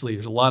 obviously.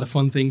 There's a lot of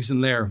fun things in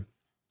there.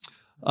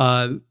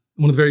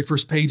 One of the very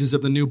first pages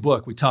of the new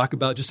book, we talk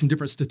about just some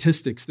different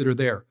statistics that are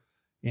there.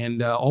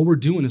 And all we're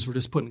doing is we're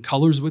just putting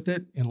colors with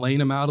it and laying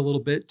them out a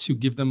little bit to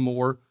give them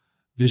more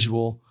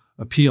visual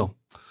appeal.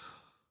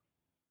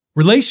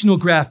 Relational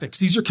graphics.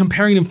 These are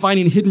comparing and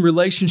finding hidden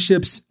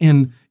relationships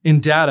in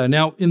data.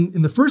 Now,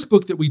 in the first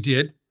book that we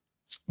did,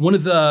 one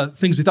of the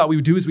things we thought we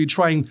would do is we'd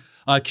try and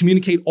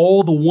communicate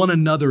all the one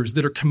another's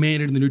that are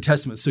commanded in the New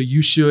Testament. So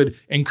you should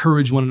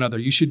encourage one another.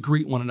 You should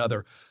greet one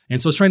another.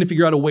 And so I was trying to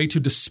figure out a way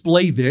to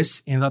display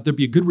this, and I thought there'd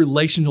be a good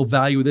relational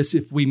value of this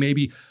if we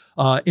maybe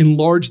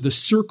enlarge the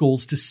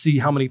circles to see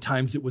how many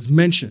times it was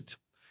mentioned.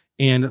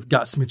 And I've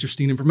got some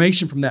interesting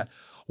information from that.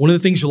 One of the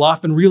things you'll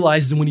often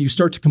realize is when you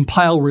start to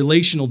compile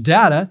relational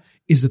data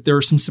is that there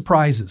are some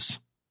surprises.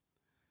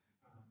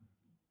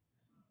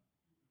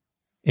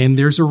 And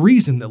there's a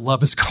reason that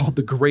love is called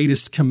the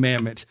greatest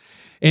commandment.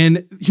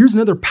 And here's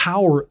another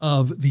power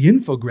of the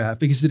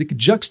infographic is that it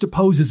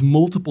juxtaposes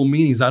multiple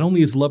meanings. Not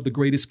only is love the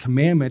greatest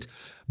commandment,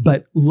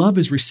 but love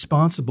is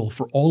responsible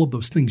for all of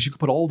those things. You can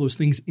put all those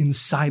things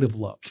inside of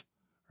love,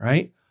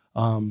 right?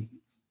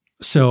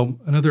 So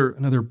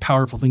another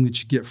powerful thing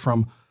that you get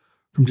from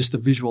from just the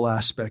visual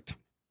aspect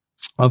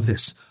of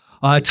this.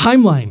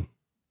 Timeline.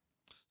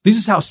 This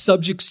is how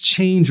subjects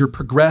change or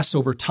progress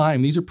over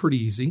time. These are pretty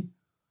easy,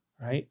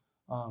 right?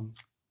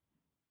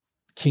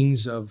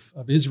 Kings of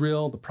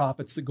Israel, the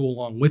prophets that go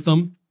along with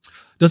them.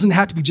 Doesn't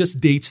have to be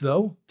just dates,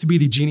 though. It could be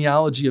the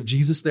genealogy of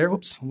Jesus there.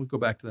 Whoops, we'll go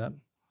back to that.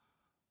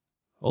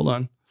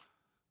 Hold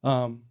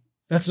on.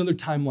 That's another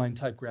timeline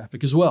type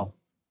graphic as well.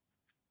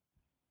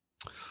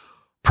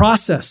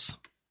 Process.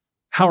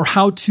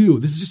 How-to.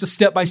 This is just a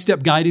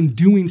step-by-step guide in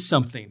doing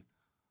something.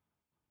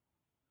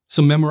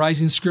 So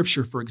memorizing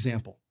scripture, for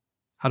example.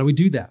 How do we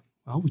do that?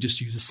 Well, we just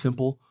use a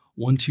simple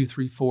 1, 2,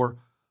 3, 4,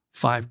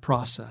 5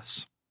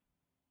 process.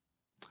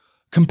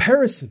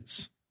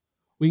 Comparisons.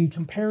 We can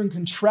compare and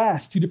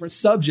contrast two different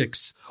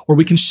subjects, or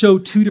we can show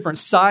two different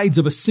sides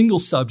of a single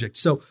subject.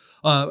 So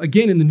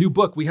again, in the new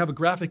book, we have a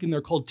graphic in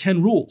there called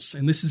 10 Rules.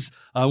 And this is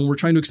when we're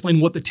trying to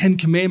explain what the 10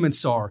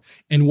 Commandments are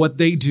and what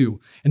they do.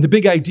 And the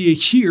big idea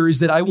here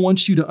is that I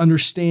want you to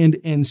understand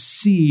and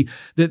see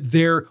that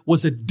there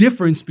was a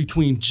difference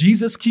between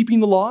Jesus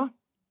keeping the law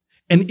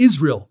and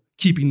Israel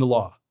keeping the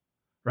law,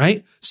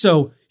 right?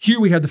 So here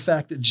we have the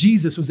fact that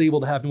Jesus was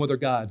able to have no other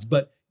gods,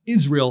 but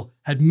Israel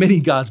had many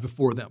gods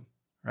before them,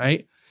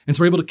 right? And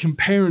so we're able to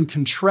compare and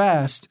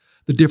contrast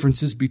the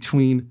differences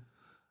between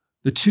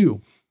the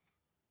two.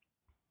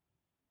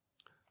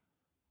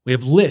 We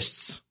have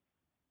lists.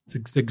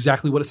 It's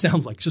exactly what it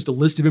sounds like. It's just a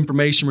list of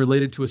information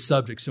related to a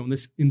subject. So in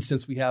this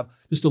instance, we have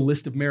just a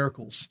list of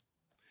miracles.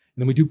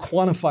 And then we do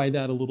quantify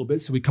that a little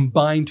bit. So we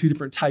combine two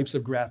different types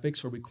of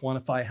graphics where we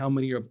quantify how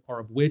many are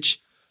of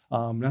which.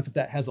 Not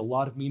that has a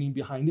lot of meaning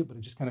behind it, but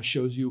it just kind of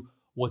shows you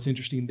what's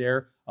interesting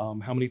there.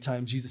 How many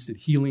times Jesus did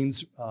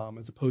healings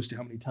as opposed to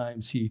how many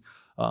times he,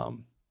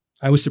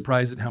 I was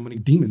surprised at how many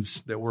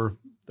demons that were,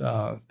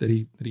 that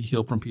he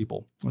healed from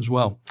people as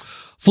well.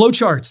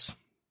 Flowcharts.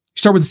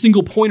 Start with a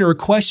single point or a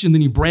question,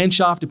 then you branch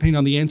off depending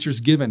on the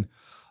answers given.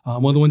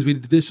 One of the ones we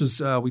did this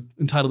was, we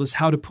entitled this,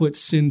 How to Put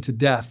Sin to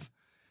Death.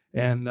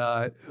 And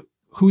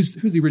who's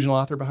the original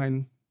author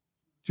behind,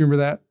 do you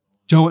remember that?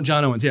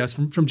 John Owens, yes,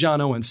 from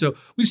John Owens. So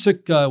we just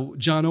took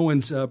John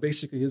Owens,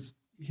 basically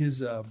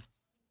his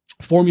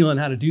formula on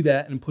how to do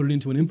that and put it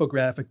into an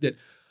infographic that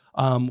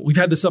we've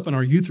had this up in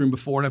our youth room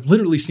before, and I've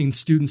literally seen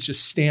students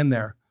just stand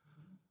there.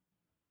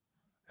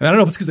 I don't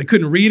know if it's because they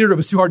couldn't read it or it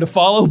was too hard to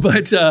follow,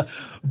 but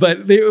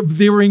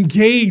they were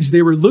engaged.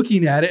 They were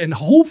looking at it, and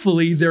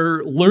hopefully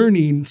they're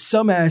learning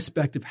some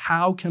aspect of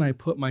how can I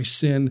put my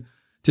sin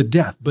to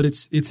death. But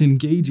it's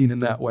engaging in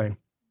that way.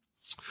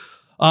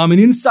 An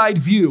inside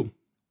view.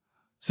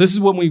 So this is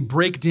when we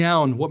break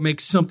down what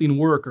makes something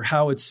work or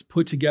how it's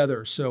put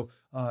together. So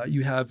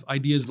you have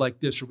ideas like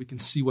this where we can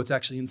see what's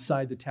actually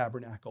inside the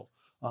tabernacle.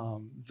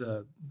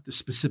 The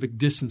specific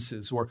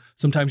distances, or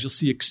sometimes you'll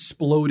see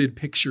exploded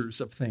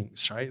pictures of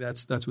things, right?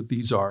 That's what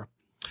these are.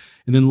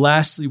 And then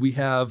lastly, we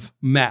have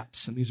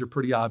maps, and these are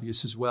pretty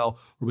obvious as well,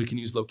 where we can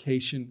use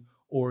location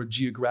or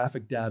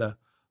geographic data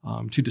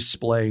to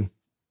display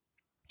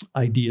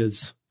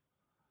ideas.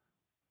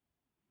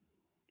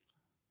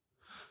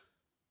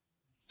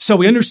 So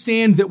we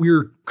understand that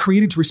we're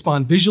created to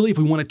respond visually. If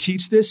we want to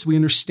teach this, we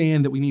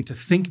understand that we need to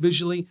think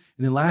visually.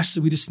 And then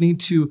lastly, we just need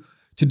to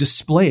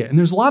display it. And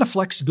there's a lot of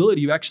flexibility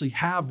you actually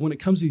have when it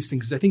comes to these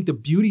things. I think the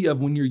beauty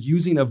of when you're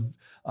using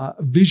a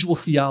visual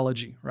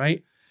theology,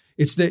 right?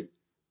 It's that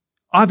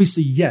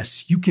obviously,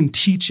 yes, you can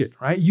teach it,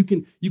 right? You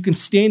can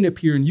stand up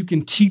here and you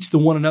can teach the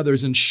one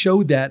another's and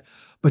show that,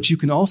 but you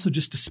can also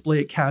just display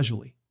it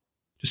casually.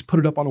 Just put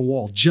it up on a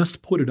wall.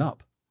 Just put it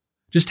up.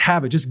 Just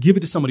have it. Just give it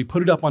to somebody.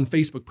 Put it up on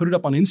Facebook. Put it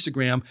up on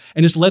Instagram,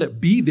 and just let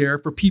it be there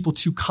for people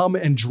to come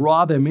and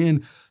draw them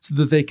in so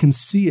that they can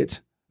see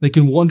it. They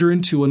can wander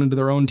into it into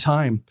their own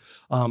time.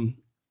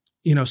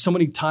 So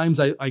many times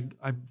I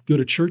go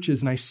to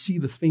churches and I see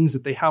the things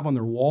that they have on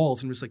their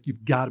walls, and it's like,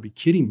 you've got to be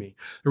kidding me.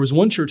 There was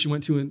one church I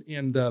went to and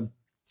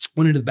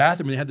went into the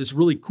bathroom, and they had this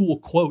really cool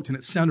quote, and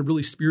it sounded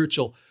really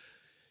spiritual,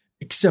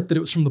 except that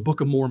it was from the Book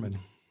of Mormon,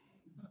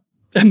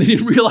 and they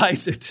didn't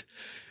realize it.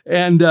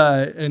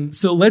 And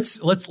so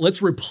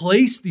let's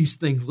replace these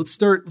things. Let's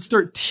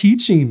start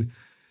teaching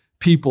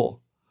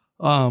people.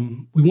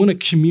 We want to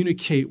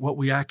communicate what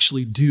we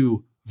actually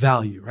do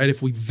value, right?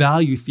 If we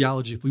value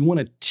theology, if we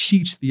want to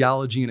teach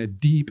theology in a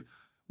deep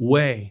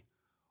way,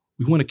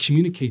 we want to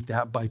communicate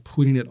that by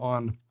putting it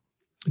on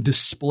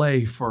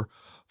display for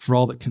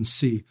all that can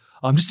see.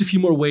 Just a few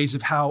more ways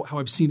of how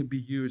I've seen it be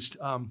used.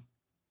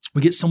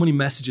 We get so many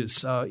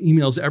messages,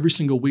 emails every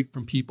single week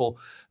from people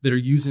that are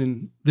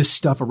using this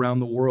stuff around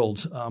the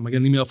world. I got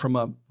an email from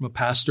a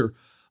pastor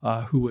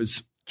who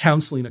was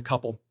counseling a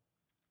couple,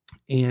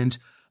 and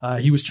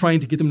he was trying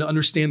to get them to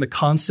understand the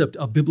concept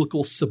of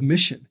biblical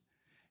submission.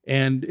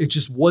 And it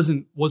just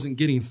wasn't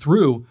getting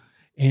through.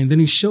 And then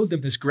he showed them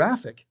this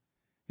graphic,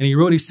 and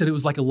he said it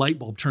was like a light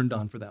bulb turned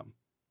on for them.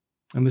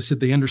 And they said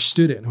they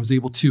understood it, and I was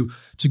able to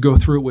go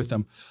through it with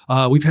them.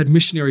 We've had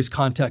missionaries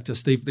contact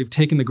us. They've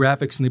taken the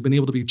graphics and they've been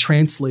able to be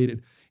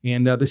translated.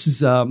 And this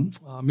is a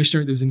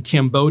missionary that was in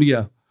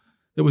Cambodia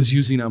that was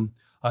using them.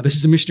 This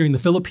is a missionary in the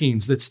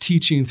Philippines that's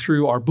teaching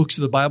through our Books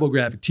of the Bible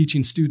graphic,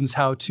 teaching students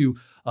how to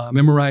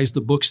memorize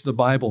the books of the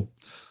Bible.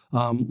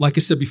 Like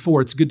I said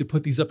before, it's good to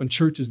put these up in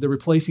churches. They're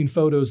replacing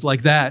photos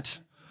like that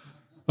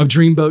of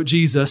Dreamboat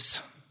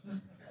Jesus.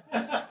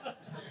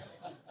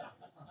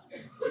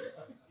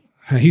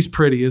 He's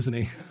pretty, isn't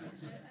he?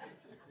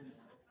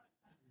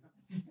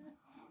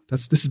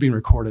 This is being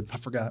recorded. I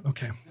forgot.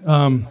 Okay.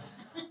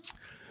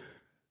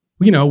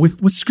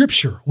 With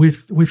scripture,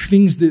 with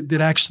things that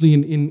actually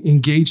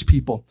engage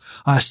people.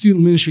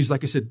 Student ministries,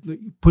 like I said,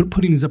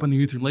 putting these up in the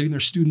youth room, letting their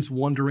students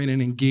wander in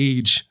and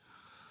engage.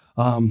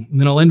 And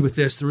then I'll end with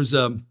this. There was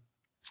a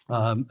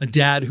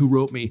dad who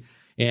wrote me,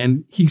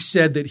 and he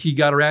said that he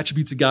got our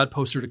Attributes of God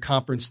poster at a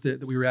conference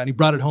that we were at. And he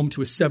brought it home to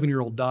his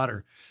 7-year-old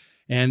daughter,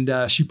 and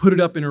she put it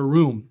up in her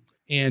room.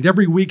 And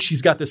every week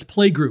she's got this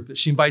play group that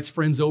she invites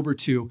friends over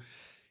to.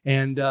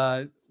 And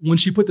when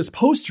she put this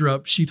poster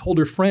up, she told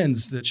her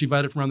friends that she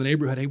invited from around the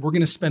neighborhood, hey, we're going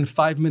to spend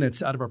 5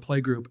 minutes out of our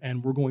play group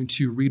and we're going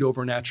to read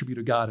over an attribute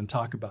of God and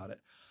talk about it.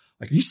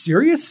 Like, are you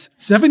serious?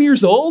 7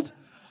 years old?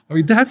 I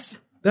mean, that's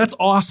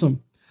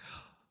awesome.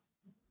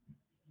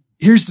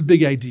 Here's the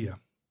big idea.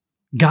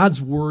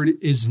 God's word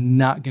is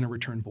not going to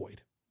return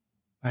void,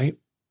 right?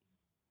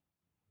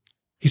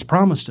 He's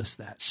promised us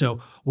that.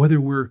 So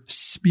whether we're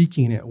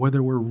speaking it,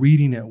 whether we're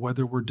reading it,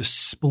 whether we're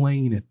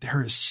displaying it,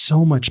 there is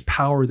so much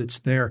power that's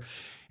there.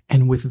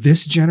 And with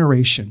this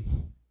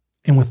generation,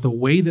 and with the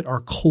way that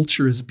our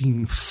culture is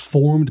being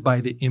formed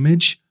by the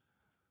image,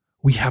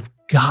 we have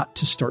got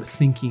to start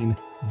thinking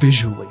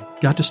visually,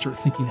 got to start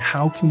thinking,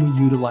 how can we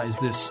utilize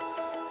this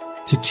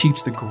to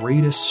teach the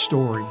greatest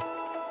story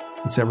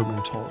that's ever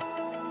been told?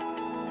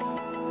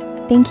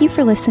 Thank you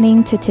for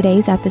listening to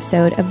today's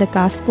episode of the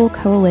Gospel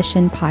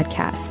Coalition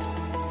podcast.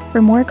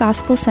 For more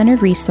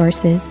gospel-centered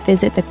resources,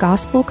 visit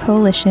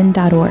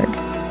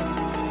thegospelcoalition.org.